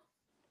of fun.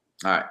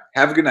 All right.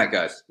 Have a good night,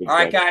 guys. All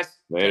right, guys.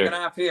 Later. Taking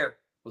off here.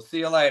 We'll see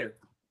you later.